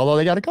defense, although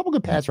they got a couple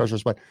good pass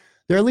rushers, but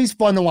they're at least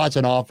fun to watch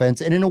on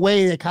offense. And in a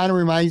way, it kind of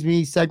reminds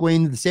me, segueing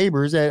into the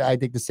Sabres, I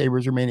think the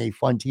Sabres remain a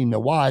fun team to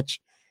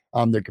watch.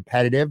 They're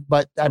competitive,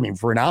 but I mean,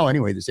 for now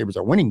anyway, the Sabres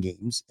are winning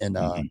games, and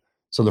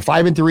so they're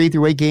 5-3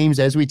 through 8 games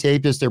as we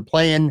tape this. They're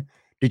playing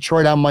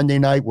Detroit on Monday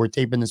night. We're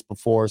taping this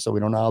before, so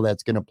we don't know how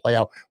that's going to play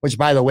out, which,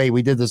 by the way,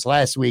 we did this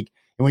last week,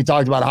 and we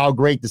talked about how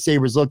great the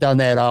Sabres looked on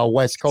that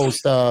West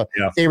Coast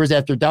Sabres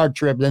After Dark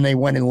trip. Then they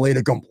went and laid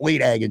a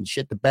complete egg and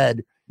shit the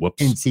bed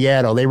in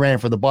Seattle. They ran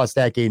for the bus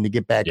that game to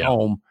get back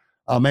home.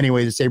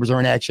 Anyway, the Sabres are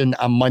in action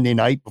on Monday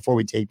night before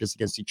we tape this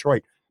against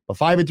Detroit. But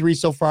 5-3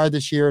 so far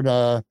this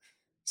year.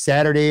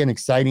 Saturday, an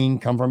exciting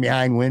come from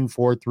behind win,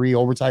 4-3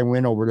 overtime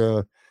win over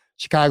the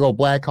Chicago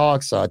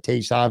Blackhawks.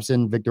 Tage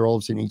Thompson, Victor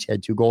Olofsson each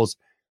had 2 goals.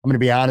 I'm going to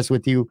be honest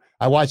with you.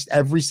 I watched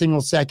every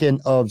single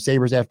second of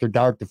Sabres After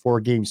Dark, the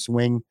 4-game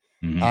swing.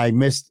 Mm-hmm. I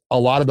missed a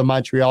lot of the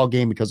Montreal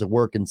game because of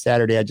work, and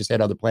Saturday I just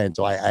had other plans,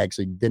 so I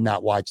actually did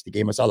not watch the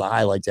game. I saw the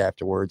highlights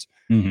afterwards.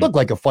 Mm-hmm. Looked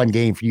like a fun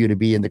game for you to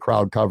be in the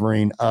crowd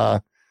covering.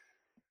 Before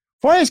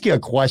I ask you a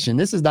question,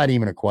 this is not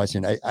even a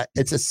question.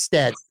 It's a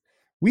stat.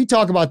 We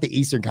talk about the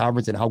Eastern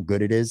Conference and how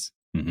good it is.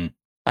 Mm-hmm.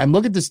 I'm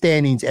looking at the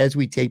standings as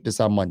we tape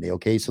this on Monday,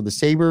 okay? So the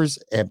Sabres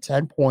have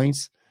 10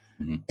 points,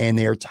 mm-hmm. and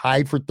they are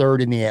tied for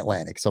 3rd in the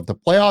Atlantic. So if the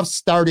playoffs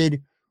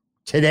started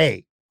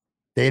today,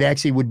 they'd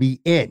actually would be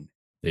in.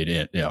 They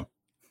did, yeah.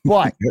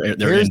 But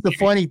here's the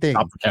funny thing.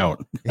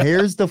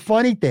 Here's the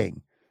funny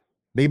thing.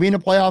 They'd be in the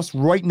playoffs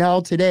right now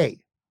today.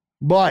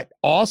 But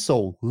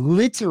also,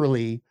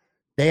 literally,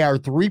 they are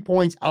 3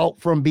 points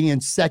out from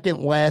being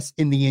second last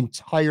in the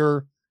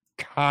entire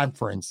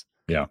conference.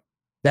 Yeah.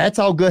 That's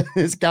how good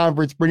this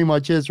conference pretty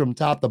much is from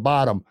top to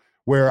bottom,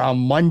 where on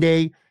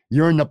Monday,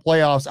 you're in the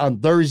playoffs. On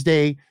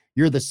Thursday,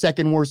 you're the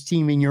second worst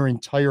team in your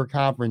entire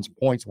conference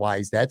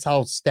points-wise. That's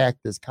how stacked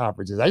this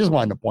conference is. I just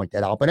wanted to point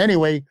that out. But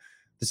anyway,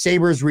 the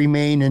Sabres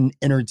remain an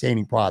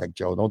entertaining product,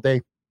 Joe, don't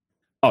they?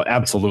 Oh,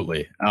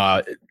 absolutely.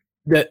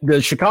 The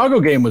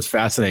Chicago game was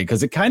fascinating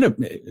because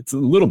it's a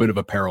little bit of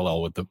a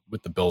parallel with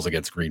the Bills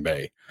against Green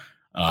Bay.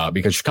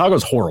 Because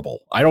Chicago's horrible.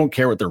 I don't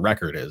care what their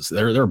record is.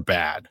 They're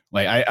bad.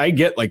 Like I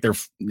get like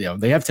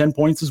they have 10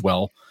 points as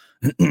well.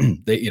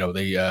 They're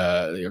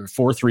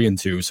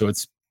 4-3-2. So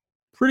it's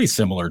pretty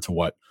similar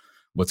to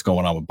what's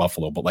going on with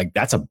Buffalo, but like,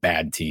 that's a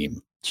bad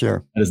team.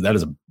 Sure. That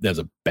is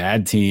a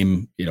bad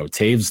team.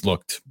 Taves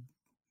looked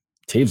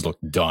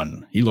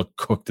done. He looked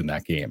cooked in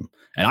that game.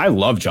 And I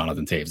love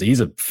Jonathan Taves. He's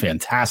a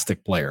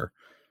fantastic player.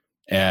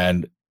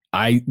 And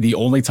the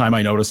only time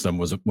I noticed him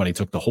was when he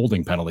took the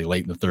holding penalty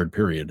late in the 3rd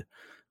period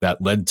that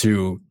led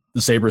to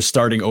the Sabres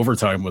starting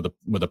overtime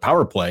with a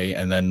power play.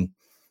 And then,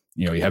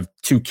 you have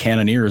 2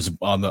 cannoneers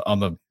on the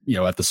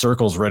at the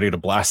circles ready to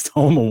blast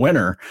home a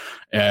winner.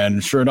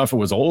 And sure enough, it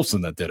was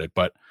Olofsson that did it.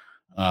 But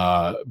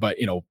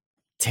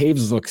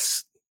Taves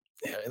looks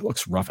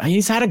rough. I mean,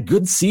 he's had a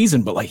good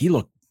season, but like he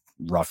looked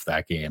rough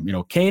that game.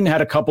 Kane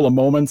had a couple of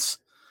moments.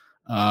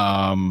 They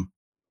got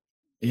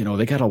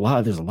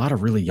there's a lot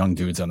of really young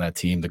dudes on that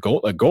team. The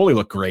goalie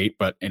looked great,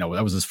 but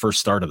that was his first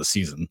start of the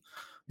season.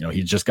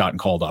 He'd just gotten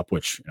called up,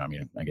 which,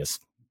 I guess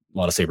a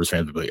lot of Sabres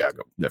fans would be like, yeah,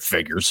 that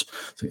figures.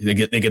 So they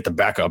get the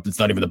backup. It's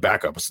not even the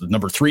backup. It's the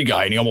number 3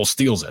 guy, and he almost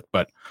steals it.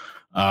 But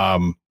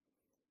the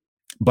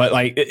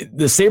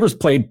Sabres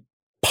played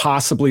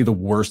possibly the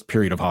worst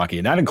period of hockey,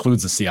 and that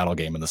includes the Seattle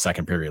game in the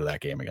 2nd period of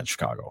that game against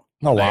Chicago.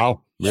 Oh,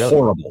 wow.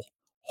 Really?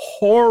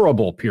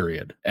 Horrible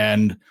period.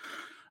 And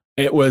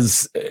it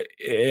was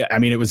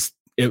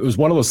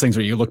one of those things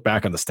where you look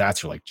back on the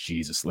stats, you're like,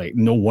 Jesus, like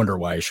no wonder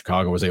why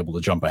Chicago was able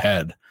to jump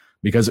ahead,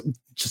 because it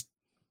just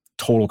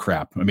total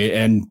crap. I mean,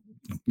 and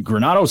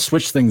Granato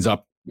switched things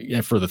up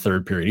for the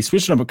 3rd period. He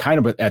switched them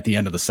kind of at the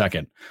end of the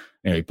 2nd.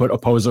 He put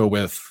Oppozo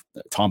with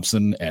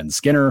Thompson and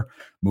Skinner,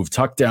 moved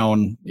Tuck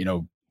down,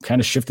 kind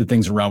of shifted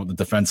things around with the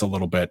defense a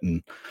little bit.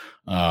 And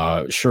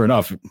sure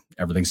enough,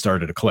 everything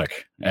started to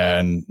click.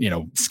 And,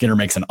 Skinner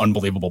makes an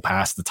unbelievable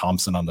pass to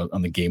Thompson on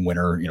the game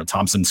winner.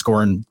 Thompson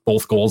scoring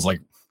both goals, like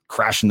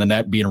crashing the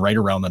net, being right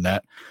around the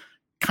net,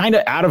 kind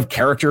of out of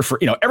character for,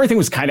 everything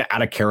was kind of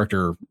out of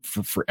character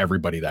for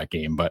everybody that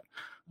game. But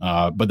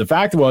the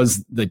fact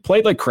was they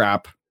played like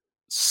crap,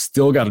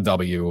 still got a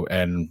W,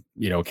 and,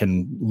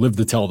 can live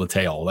to tell the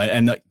tale.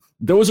 And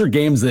those are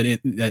games that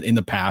in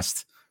the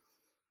past,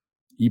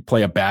 you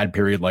play a bad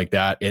period like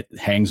that, it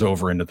hangs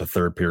over into the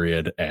 3rd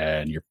period,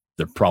 and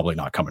they're probably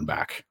not coming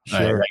back.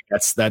 Sure.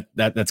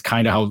 That's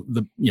kind of how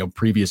the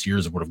previous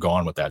years would have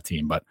gone with that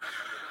team. But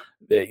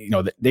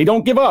they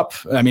don't give up.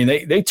 I mean,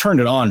 they turned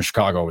it on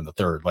Chicago in the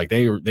 3rd. Like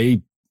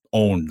they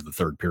owned the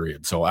 3rd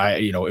period. So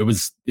it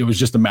was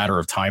just a matter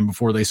of time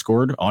before they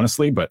scored,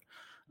 honestly. But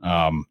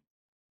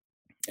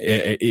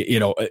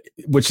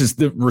which is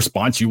the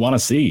response you want to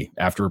see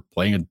after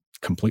playing a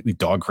completely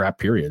dog crap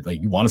period.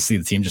 Like you want to see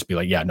the team just be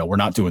like, yeah, no, we're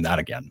not doing that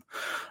again.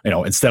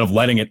 Instead of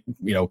letting it,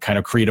 kind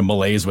of create a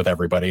malaise with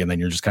everybody. And then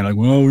you're just kind of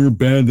like, well, we were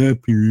bad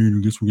that period.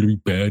 I guess we're going to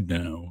be bad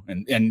now.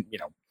 And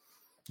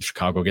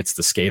Chicago gets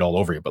to skate all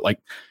over you. But like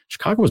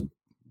Chicago was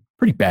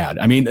pretty bad.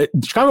 I mean,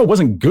 Chicago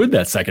wasn't good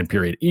that 2nd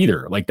period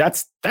either. Like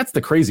that's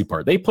the crazy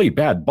part. They played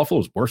bad.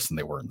 Buffalo's worse than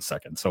they were in the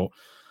 2nd. So,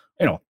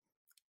 to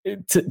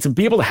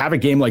be able to have a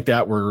game like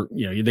that where,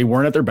 they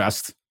weren't at their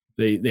best,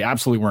 they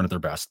absolutely weren't at their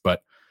best,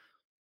 but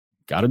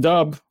got a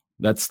dub.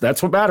 That's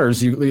what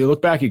matters. You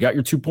look back, you got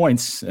your 2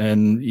 points,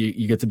 and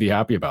you get to be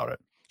happy about it.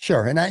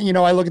 Sure. And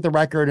I look at the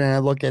record, and I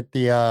look at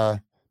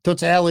the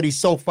totality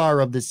so far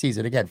of this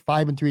season. Again,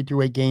 5-3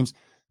 through 8 games,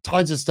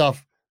 tons of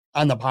stuff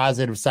on the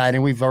positive side.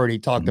 And we've already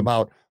talked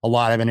about a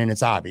lot of it, and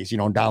it's obvious,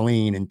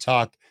 Dahlin and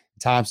Tuck,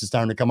 Thompson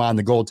starting to come on.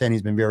 The goaltending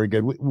has been very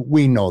good.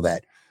 We know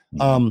that.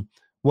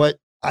 What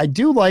I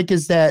do like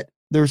is that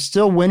they're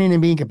still winning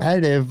and being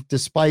competitive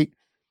despite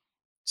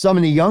some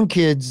of the young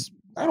kids,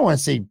 I don't want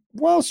to say,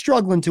 well,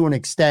 struggling to an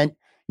extent.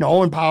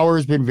 Owen Power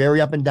has been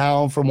very up and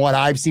down from what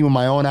I've seen with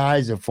my own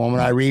eyes and from what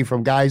I read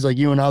from guys like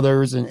you and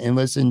others and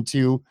listen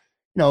to,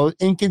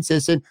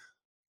 inconsistent.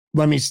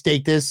 Let me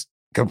state this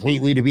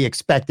completely to be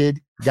expected.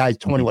 Guy's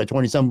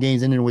 20-some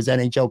games into his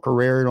NHL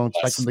career. Don't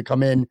expect him to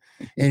come in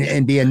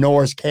and be a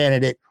Norris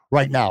candidate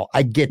right now.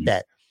 I get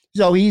that.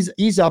 So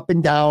he's up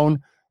and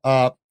down.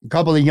 A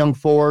couple of young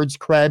forwards,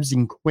 Krebs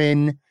and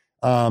Quinn.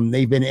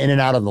 They've been in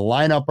and out of the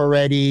lineup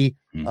already.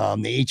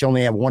 They each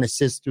only have 1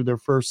 assist through their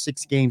first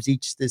 6 games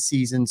each this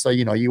season. So,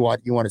 you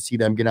want to see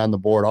them get on the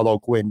board, although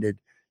Quinn did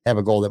have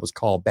a goal that was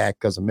called back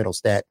because of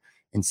Middlestat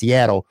in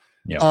Seattle.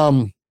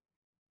 Yeah.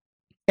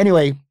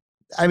 Anyway,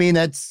 I mean,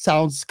 that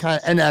sounds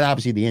kind of, and then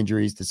obviously the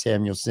injuries to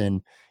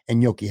Samuelson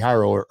and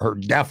Yoki-Haru are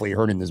definitely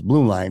hurting this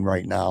blue line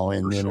right now.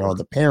 And,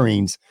 the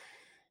pairings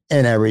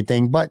and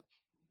everything. But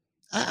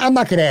I'm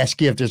not going to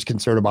ask you if there's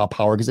concern about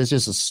Power because it's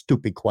just a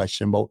stupid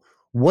question. But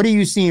what are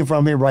you seeing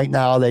from him right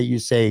now that you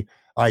say,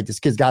 all right, this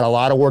kid's got a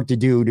lot of work to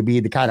do to be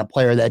the kind of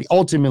player that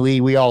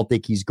ultimately we all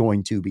think he's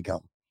going to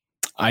become?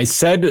 I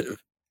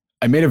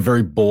made a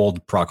very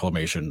bold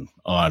proclamation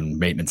on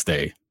Maintenance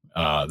Day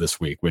this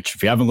week, which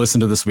if you haven't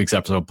listened to this week's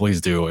episode, please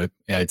do.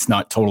 It's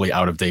not totally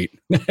out of date.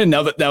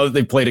 now that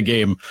they played a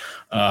game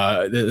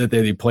that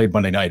they played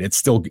Monday night, it's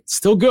still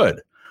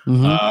good.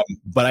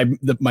 But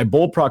my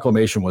bold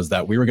proclamation was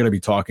that we were going to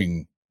be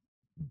talking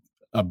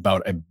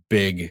about a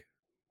big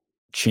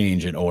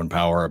change in Owen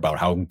Power, about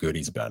how good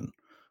he's been,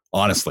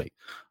 honestly.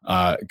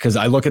 Because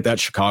I look at that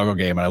Chicago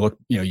game and I look,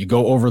 you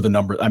go over the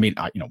numbers. I mean,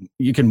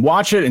 you can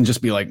watch it and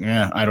just be like,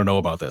 I don't know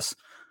about this.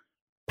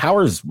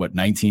 Power's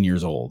 19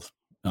 years old.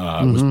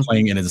 Was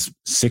playing in his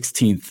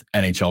 16th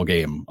NHL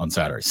game on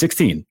Saturday.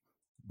 16.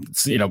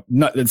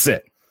 That's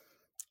it.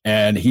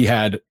 And he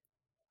had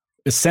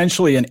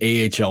essentially an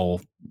AHL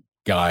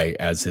guy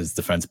as his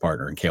defense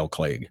partner in Cale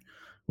Clague,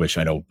 which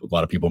I know a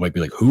lot of people might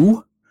be like,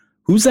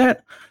 who's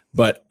that?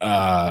 But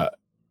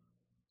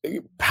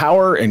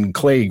Power and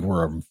Clague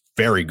were a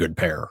very good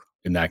pair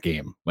in that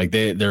game. Like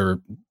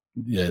the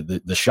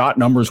shot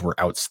numbers were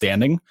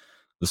outstanding.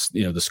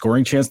 The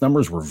scoring chance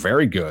numbers were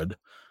very good.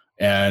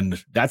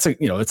 And that's a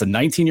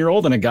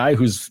 19-year-old and a guy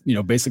who's,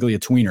 basically a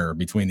tweener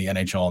between the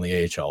NHL and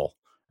the AHL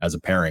as a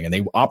pairing. And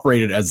they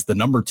operated as the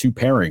number 2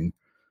 pairing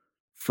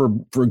for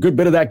a good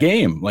bit of that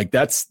game. Like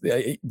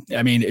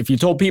if you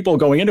told people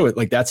going into it,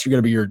 like that's going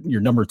to be your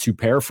number 2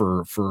 pair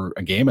for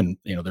a game. And,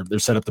 they're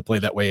set up to play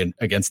that way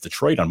against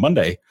Detroit on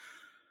Monday.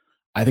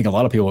 I think a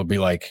lot of people would be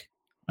like,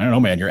 I don't know,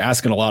 man, you're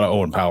asking a lot of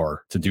Owen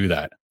Power to do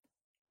that.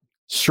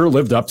 Sure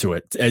lived up to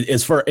it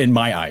as far in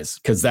my eyes.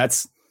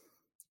 Because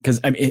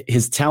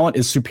his talent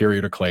is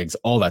superior to Clague's,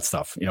 all that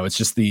stuff. It's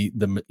just the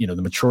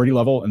maturity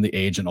level and the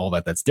age and all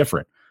that that's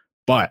different.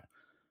 But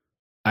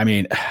I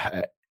mean,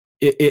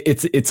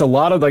 it's a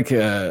lot of like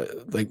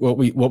what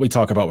we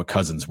talk about with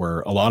Cousins,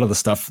 where a lot of the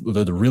stuff,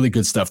 the really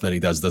good stuff that he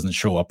does doesn't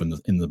show up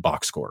in the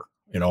box score,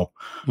 And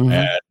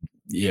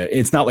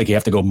it's not like you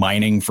have to go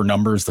mining for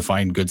numbers to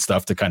find good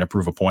stuff to kind of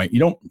prove a point. You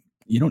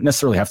don't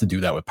necessarily have to do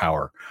that with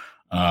Power.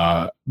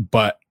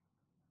 But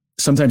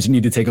sometimes you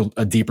need to take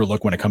a deeper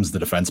look when it comes to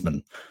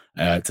defensemen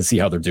to see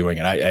how they're doing.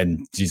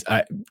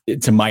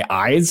 To my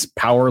eyes,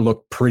 Power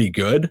looked pretty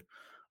good.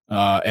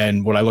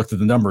 And when I looked at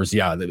the numbers,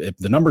 the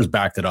numbers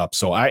backed it up.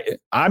 So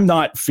I'm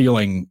not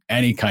feeling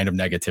any kind of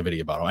negativity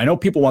about him. I know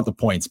people want the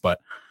points, but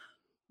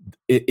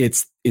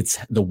it's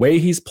the way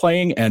he's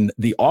playing and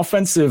the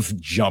offensive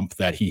jump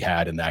that he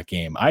had in that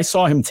game. I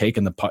saw him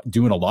taking the puck,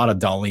 doing a lot of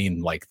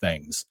Dahlin-like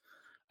things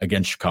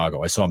against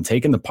Chicago. I saw him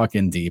taking the puck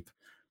in deep.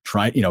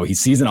 He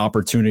sees an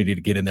opportunity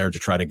to get in there to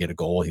try to get a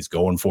goal. He's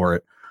going for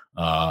it.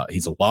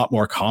 He's a lot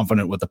more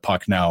confident with the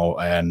puck now.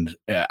 And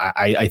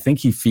I think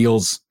he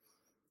feels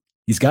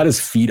he's got his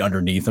feet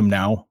underneath him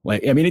now.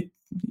 Like, I mean,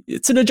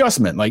 it's an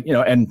adjustment, Don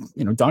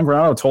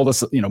Granato told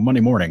us,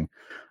 Monday morning,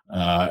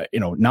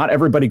 not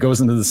everybody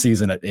goes into the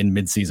season in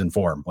mid-season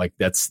form. Like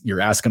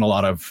you're asking a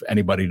lot of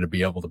anybody to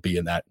be able to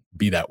be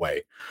that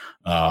way.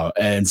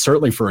 And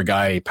certainly for a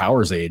guy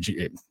Power's age,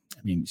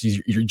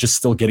 you're just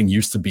still getting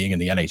used to being in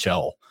the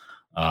NHL.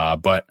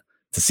 But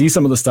to see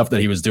some of the stuff that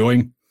he was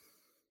doing,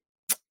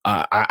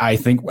 I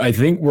think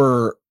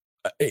we're,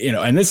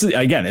 and this is,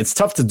 again, it's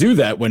tough to do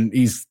that when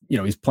he's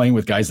playing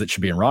with guys that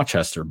should be in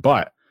Rochester.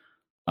 But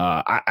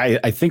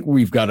I think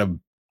we've got to,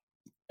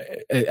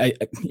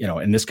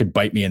 and this could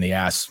bite me in the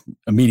ass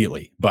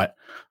immediately. But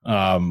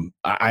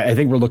I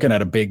think we're looking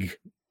at a big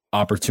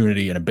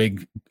opportunity and a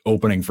big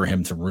opening for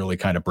him to really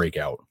kind of break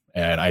out.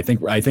 And I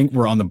think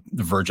we're on the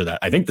verge of that.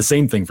 I think the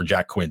same thing for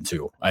Jack Quinn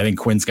too. I think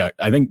Quinn's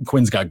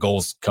got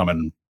goals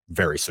coming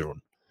very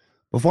soon.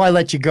 Before I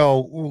let you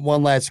go,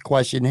 one last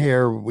question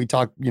here. We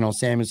talked,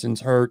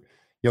 Samuelson's hurt,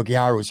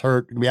 Yoki-Haru was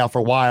hurt, gonna be out for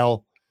a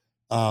while.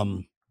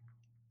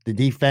 The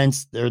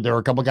defense, there are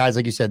a couple guys,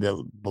 like you said,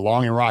 that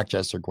belong in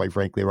Rochester, quite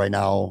frankly, right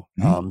now.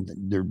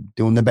 They're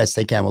doing the best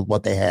they can with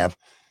what they have.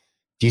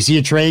 Do you see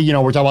a trade?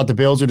 We're talking about the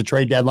Bills or the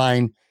trade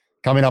deadline.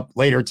 coming up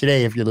later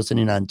today, if you're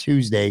listening on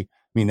Tuesday, I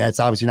mean, that's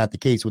obviously not the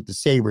case with the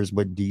Sabres,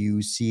 but do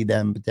you see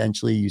them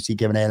potentially? You see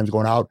Kevin Adams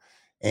going out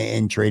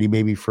and trading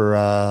maybe for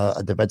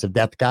a defensive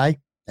depth guy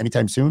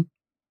anytime soon?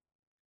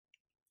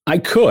 I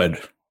could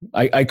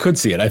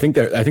see it. I think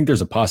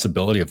there's a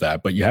possibility of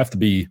that, but you have to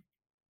be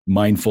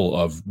mindful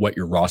of what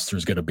your roster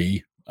is going to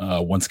be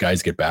once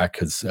guys get back,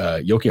 because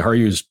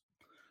Jokiharju is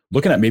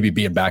looking at maybe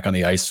being back on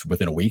the ice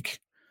within a week.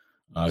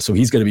 So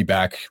he's going to be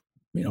back,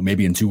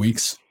 maybe in 2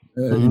 weeks.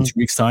 In 2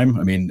 weeks' time.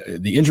 I mean,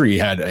 the injury he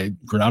had,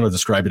 Granato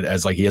described it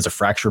as like he has a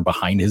fracture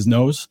behind his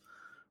nose,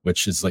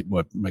 which is like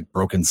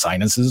broken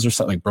sinuses or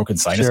something, like broken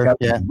sinus. Sure,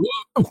 yeah.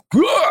 Oh,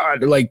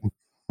 God! Like,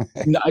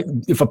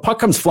 if a puck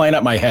comes flying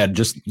at my head,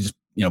 just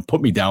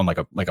put me down like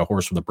a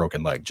horse with a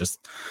broken leg.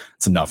 Just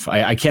it's enough.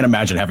 I can't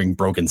imagine having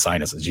broken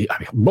sinuses. I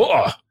mean,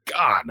 oh,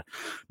 God.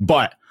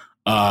 But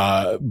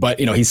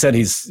he said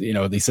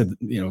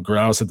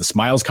Granato said the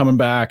smile's coming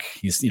back.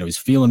 He's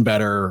feeling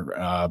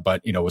better.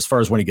 But as far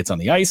as when he gets on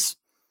the ice,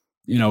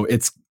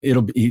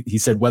 he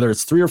said whether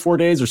it's 3 or 4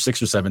 days or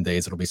 6 or 7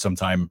 days, it'll be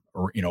sometime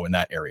or, in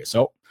that area.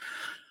 So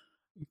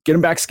get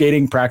him back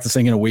skating,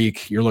 practicing in a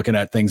week. You're looking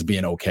at things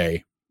being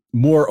okay,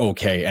 more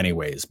okay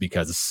anyways,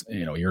 because,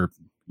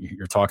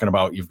 you're talking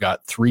about, you've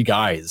got three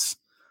guys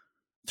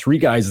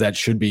that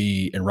should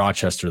be in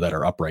Rochester that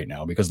are up right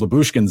now, because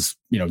Lyubushkin's,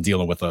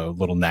 dealing with a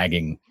little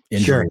nagging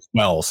injury as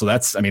well. So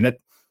that's,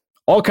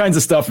 all kinds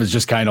of stuff is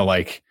just kind of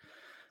like,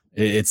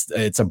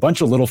 it's a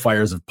bunch of little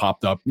fires have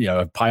popped up,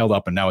 have piled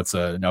up, and now it's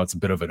a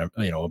bit of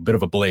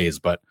a blaze.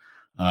 But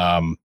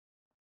I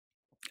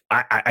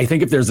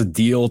think if there's a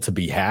deal to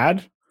be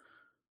had,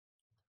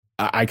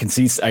 I can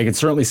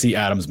certainly see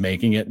Adams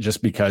making it,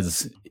 just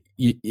because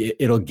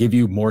it'll give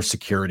you more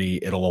security.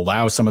 It'll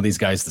allow some of these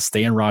guys to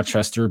stay in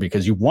Rochester,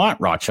 because you want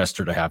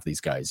Rochester to have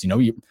these guys.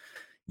 You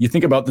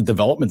think about the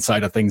development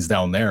side of things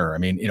down there. I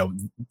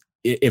mean,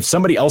 if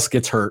somebody else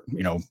gets hurt,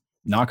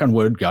 knock on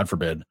wood, God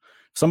forbid,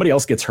 if somebody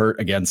else gets hurt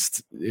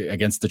against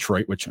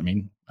Detroit, which I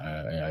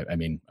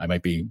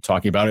might be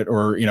talking about it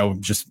or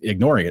just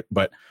ignoring it,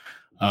 but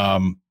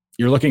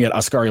you're looking at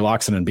Oskari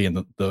Laaksonen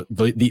being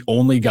the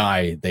only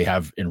guy they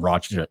have in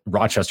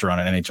Rochester on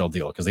an NHL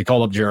deal, because they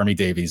called up Jeremy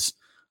Davies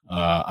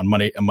on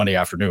Monday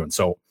afternoon.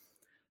 So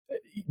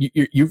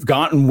you've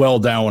gotten well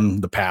down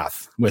the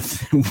path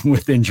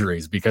with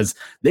injuries, because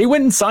they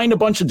went and signed a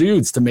bunch of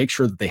dudes to make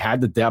sure that they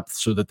had the depth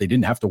so that they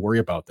didn't have to worry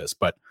about this.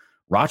 But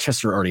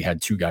Rochester already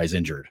had 2 guys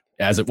injured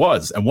as it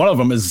was, and one of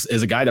them is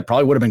a guy that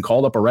probably would have been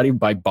called up already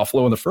by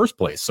Buffalo in the first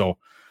place. So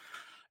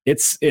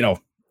it's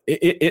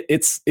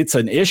it's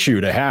an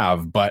issue to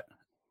have. But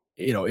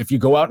if you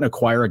go out and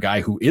acquire a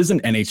guy who is an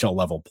NHL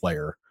level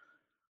player,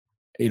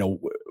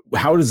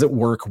 how does it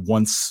work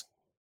once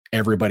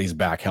everybody's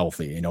back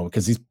healthy?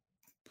 Because he's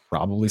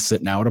probably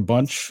sitting out a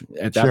bunch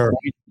at that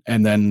point.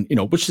 And then,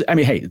 which,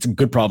 hey, it's a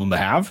good problem to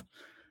have,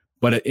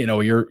 but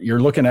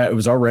you're looking at, it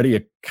was already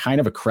a kind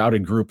of a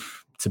crowded group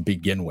to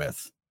begin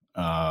with,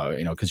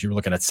 because you're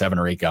looking at 7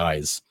 or 8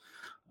 guys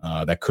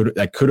that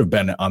could have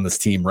been on this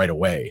team right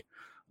away.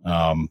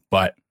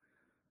 But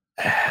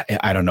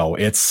I don't know.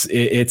 It's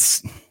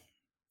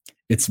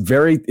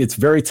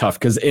very tough,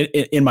 because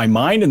in my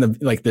mind, in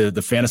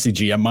the fantasy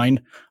GM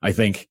mind, I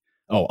think,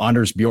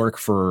 Anders Bjork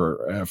for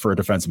a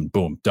defenseman,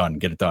 boom, done,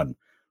 get it done.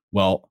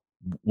 Well,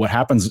 what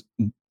happens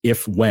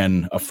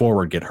when a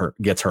forward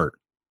gets hurt?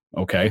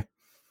 Okay,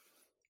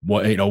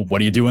 what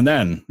are you doing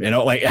then?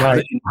 Right.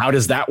 How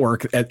does that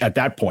work at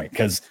that point?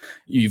 Because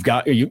you've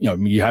got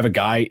you have a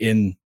guy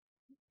in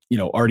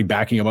already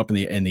backing him up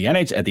in the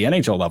NHL at the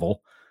NHL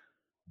level,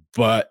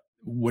 but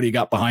what do you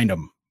got behind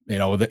him?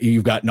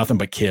 You've got nothing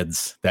but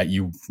kids that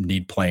you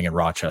need playing in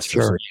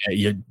Rochester. Sure. So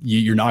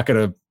you're not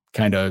going to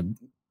kind of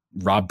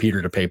rob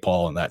Peter to pay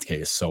Paul in that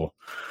case. So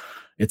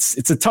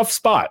it's a tough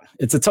spot.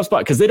 It's a tough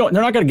spot, because they're not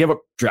going to give up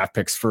draft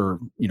picks for,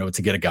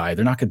 to get a guy.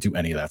 They're not going to do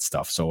any of that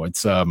stuff. So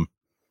it's a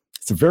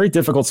very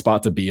difficult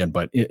spot to be in.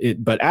 But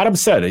but Adam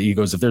said, he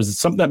goes, if there's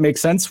something that makes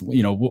sense,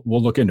 we'll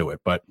look into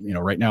it. But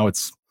right now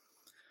it's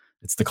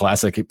the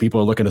classic. People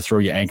are looking to throw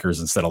you anchors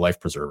instead of life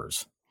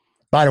preservers.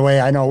 By the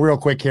way, I know real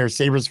quick here,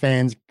 Sabres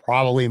fans,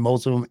 probably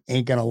most of them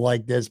ain't going to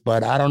like this,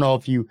 but I don't know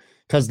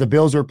because the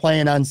Bills are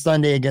playing on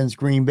Sunday against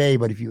Green Bay,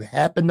 but if you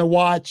happen to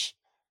watch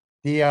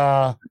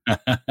the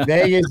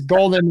Vegas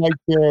Golden Knights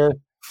there,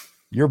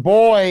 your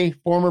boy,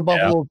 former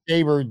Buffalo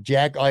Sabre,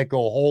 Jack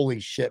Eichel, holy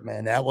shit,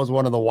 man. That was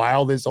one of the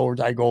wildest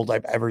overtime goals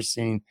I've ever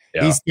seen.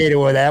 Yeah. He skated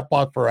with that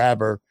puck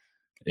forever.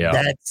 Yeah.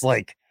 That's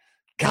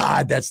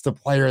God, that's the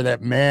player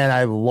that, man,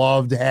 I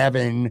loved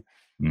having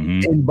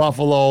in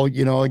Buffalo.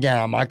 Again,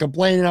 I'm not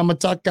complaining. I'm a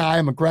Tuck guy.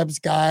 I'm a Krebs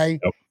guy.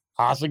 Yep.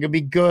 Also could be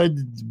good.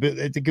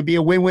 It could be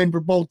a win-win for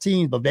both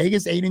teams. But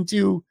Vegas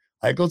 8-2.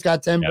 Eichel's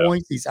got 10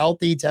 points. He's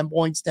healthy. 10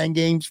 points, 10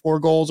 games,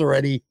 4 goals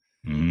already.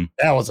 Mm-hmm.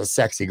 That was a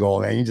sexy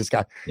goal, man. You just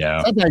got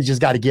sometimes you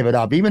just got to give it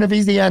up. Even if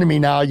he's the enemy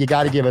now, you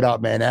got to give it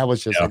up, man. That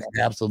was just an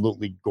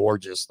absolutely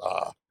gorgeous.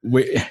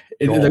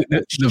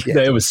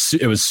 It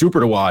was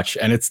super to watch,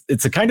 and it's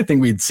the kind of thing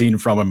we'd seen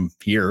from him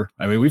here.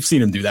 I mean, we've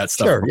seen him do that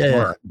stuff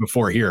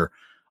before here.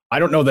 I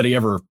don't know that he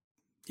ever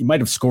he might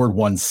have scored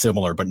one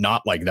similar, but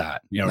not like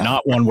that.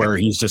 Not one where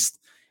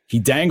he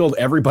dangled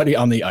everybody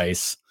on the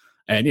ice,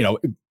 and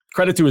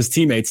credit to his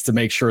teammates to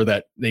make sure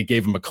that they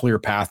gave him a clear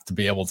path to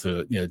be able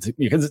to,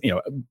 because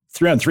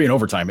 3-on-3 in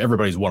overtime,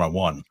 everybody's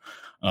 1-on-1.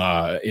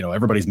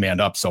 Everybody's manned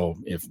up. So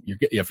if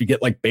you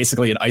get like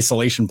basically an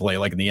isolation play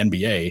like in the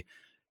NBA,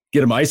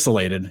 get him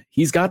isolated,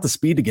 he's got the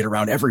speed to get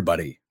around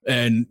everybody.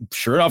 And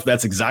sure enough,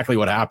 that's exactly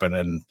what happened.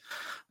 And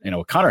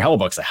Connor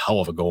Hellebuyck's a hell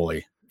of a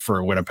goalie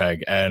for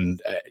Winnipeg,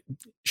 and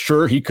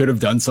sure, he could have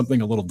done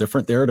something a little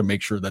different there to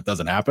make sure that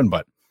doesn't happen,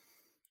 but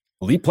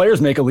elite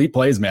players make elite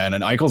plays, man.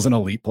 And Eichel's an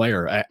elite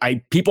player.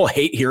 People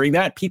hate hearing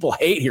that. People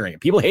hate hearing it.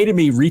 People hated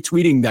me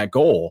retweeting that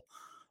goal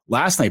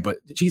last night, but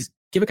geez,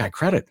 give a guy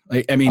credit.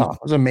 I mean, it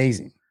was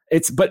amazing.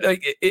 It's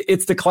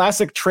the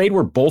classic trade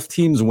where both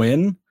teams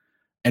win,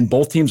 and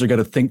both teams are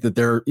going to think that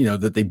they're,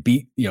 that they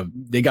beat,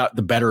 they got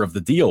the better of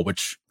the deal,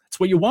 which that's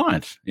what you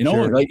want.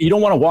 Sure. Like you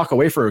don't want to walk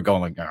away from it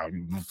going like, oh,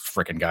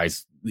 freaking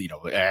guys,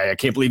 I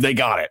can't believe they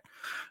got it.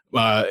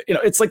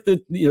 It's like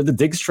the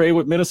Diggs trade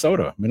with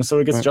Minnesota.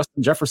 Minnesota gets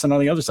Justin Jefferson on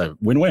the other side.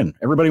 Win-win.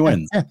 Everybody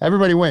wins. Yeah,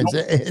 everybody wins.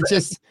 It's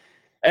just,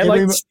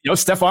 and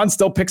Stefan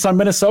still picks on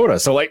Minnesota.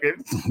 So like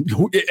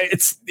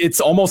it's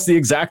almost the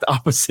exact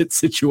opposite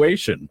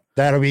situation.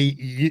 That'll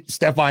be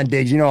Stefan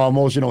Diggs. You know how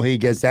emotional he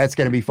gets. That's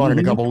going to be fun in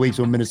a couple of weeks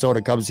when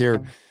Minnesota comes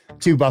here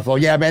to Buffalo.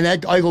 Yeah, man,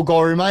 that Eichel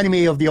goal reminded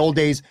me of the old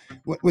days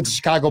with the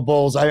Chicago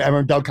Bulls. I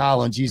remember Doug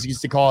Collins. He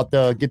used to call it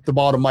the get the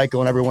ball to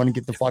Michael and everyone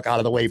get the fuck out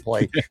of the way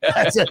play.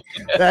 That's it.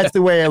 That's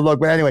the way I look.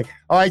 But anyway,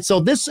 all right. So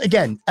this,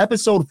 again,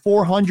 episode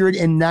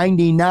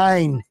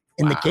 499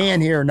 in the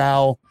can here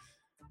now.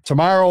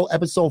 Tomorrow,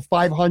 episode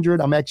 500.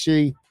 I'm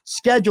actually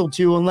scheduled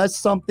to, unless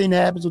something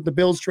happens with the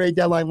Bills trade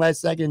deadline last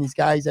second. These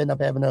guys end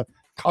up having to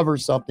cover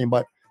something.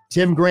 But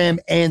Tim Graham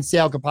and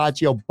Sal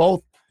Capaccio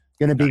both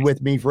going to be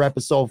with me for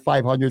episode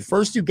 500.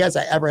 First two guests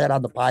I ever had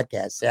on the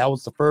podcast. Sal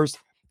was the first.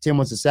 Tim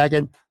was the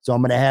second. So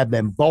I'm going to have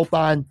them both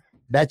on.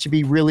 That should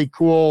be really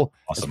cool.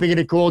 Awesome. Speaking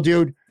of cool,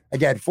 dude,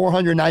 again,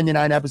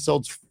 499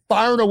 episodes.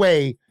 Far and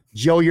away,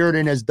 Joe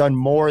Yerdon has done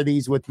more of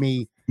these with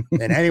me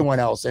than anyone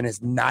else, and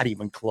it's not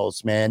even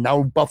close, man.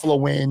 No Buffalo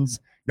wins,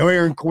 no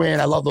Aaron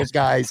Quinn. I love those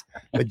guys,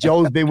 but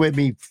Joe's been with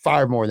me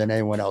far more than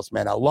anyone else,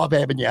 man. I love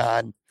having you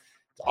on.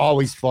 It's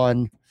always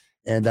fun,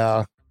 and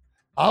I'll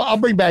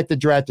bring back the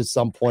draft at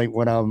some point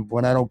when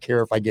I don't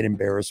care if I get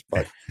embarrassed.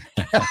 But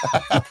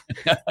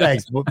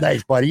thanks,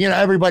 buddy.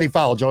 Everybody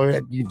follow Joe.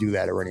 You do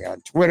that already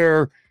on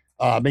Twitter.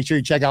 Make sure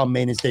you check out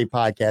Main and State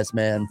Podcast,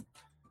 man.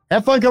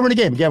 Have fun covering the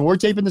game. Again, we're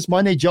taping this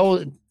Monday.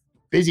 Joe,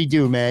 busy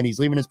dude, man. He's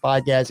leaving his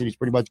podcast and he's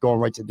pretty much going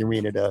right to the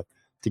arena to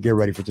get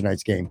ready for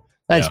tonight's game.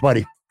 Thanks,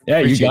 buddy. Yeah,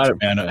 appreciate you got it,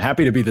 man.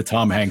 Happy to be the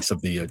Tom Hanks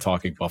of the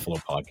Talking Buffalo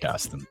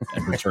podcast and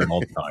return all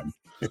the time.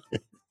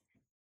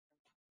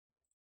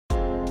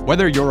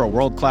 Whether you're a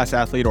world-class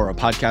athlete or a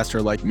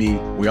podcaster like me,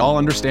 we all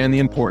understand the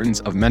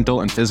importance of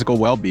mental and physical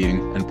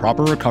well-being and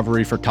proper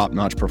recovery for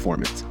top-notch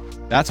performance.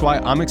 That's why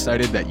I'm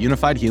excited that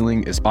Unified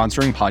Healing is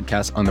sponsoring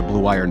podcasts on the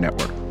Blue Wire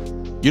Network.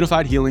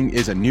 Unified Healing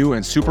is a new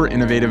and super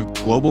innovative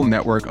global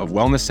network of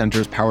wellness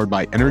centers powered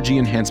by Energy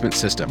Enhancement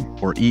System,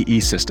 or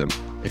EE System.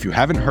 If you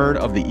haven't heard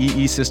of the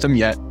EE System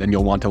yet, then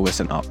you'll want to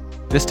listen up.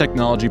 This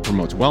technology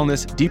promotes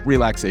wellness, deep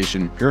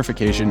relaxation,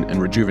 purification, and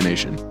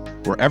rejuvenation.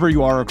 Wherever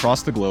you are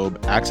across the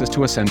globe, access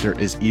to a center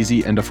is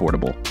easy and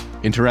affordable.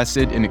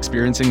 Interested in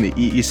experiencing the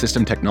EE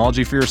System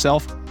technology for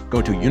yourself?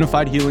 Go to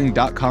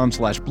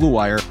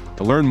unifiedhealing.com/bluewire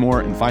to learn more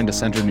and find a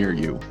center near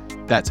you.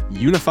 That's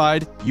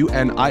unified,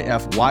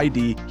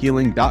 UNIFYD,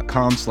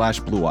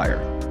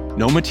 healing.com/bluewire.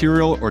 No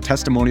material or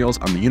testimonials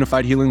on the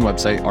Unified Healing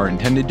website are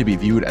intended to be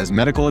viewed as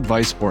medical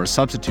advice or a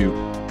substitute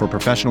for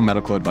professional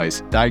medical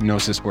advice,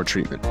 diagnosis, or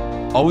treatment.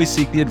 Always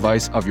seek the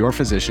advice of your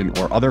physician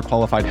or other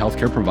qualified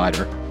healthcare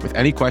provider with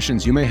any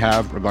questions you may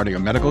have regarding a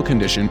medical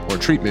condition or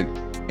treatment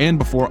and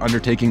before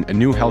undertaking a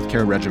new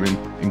healthcare regimen,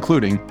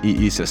 including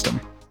EE System.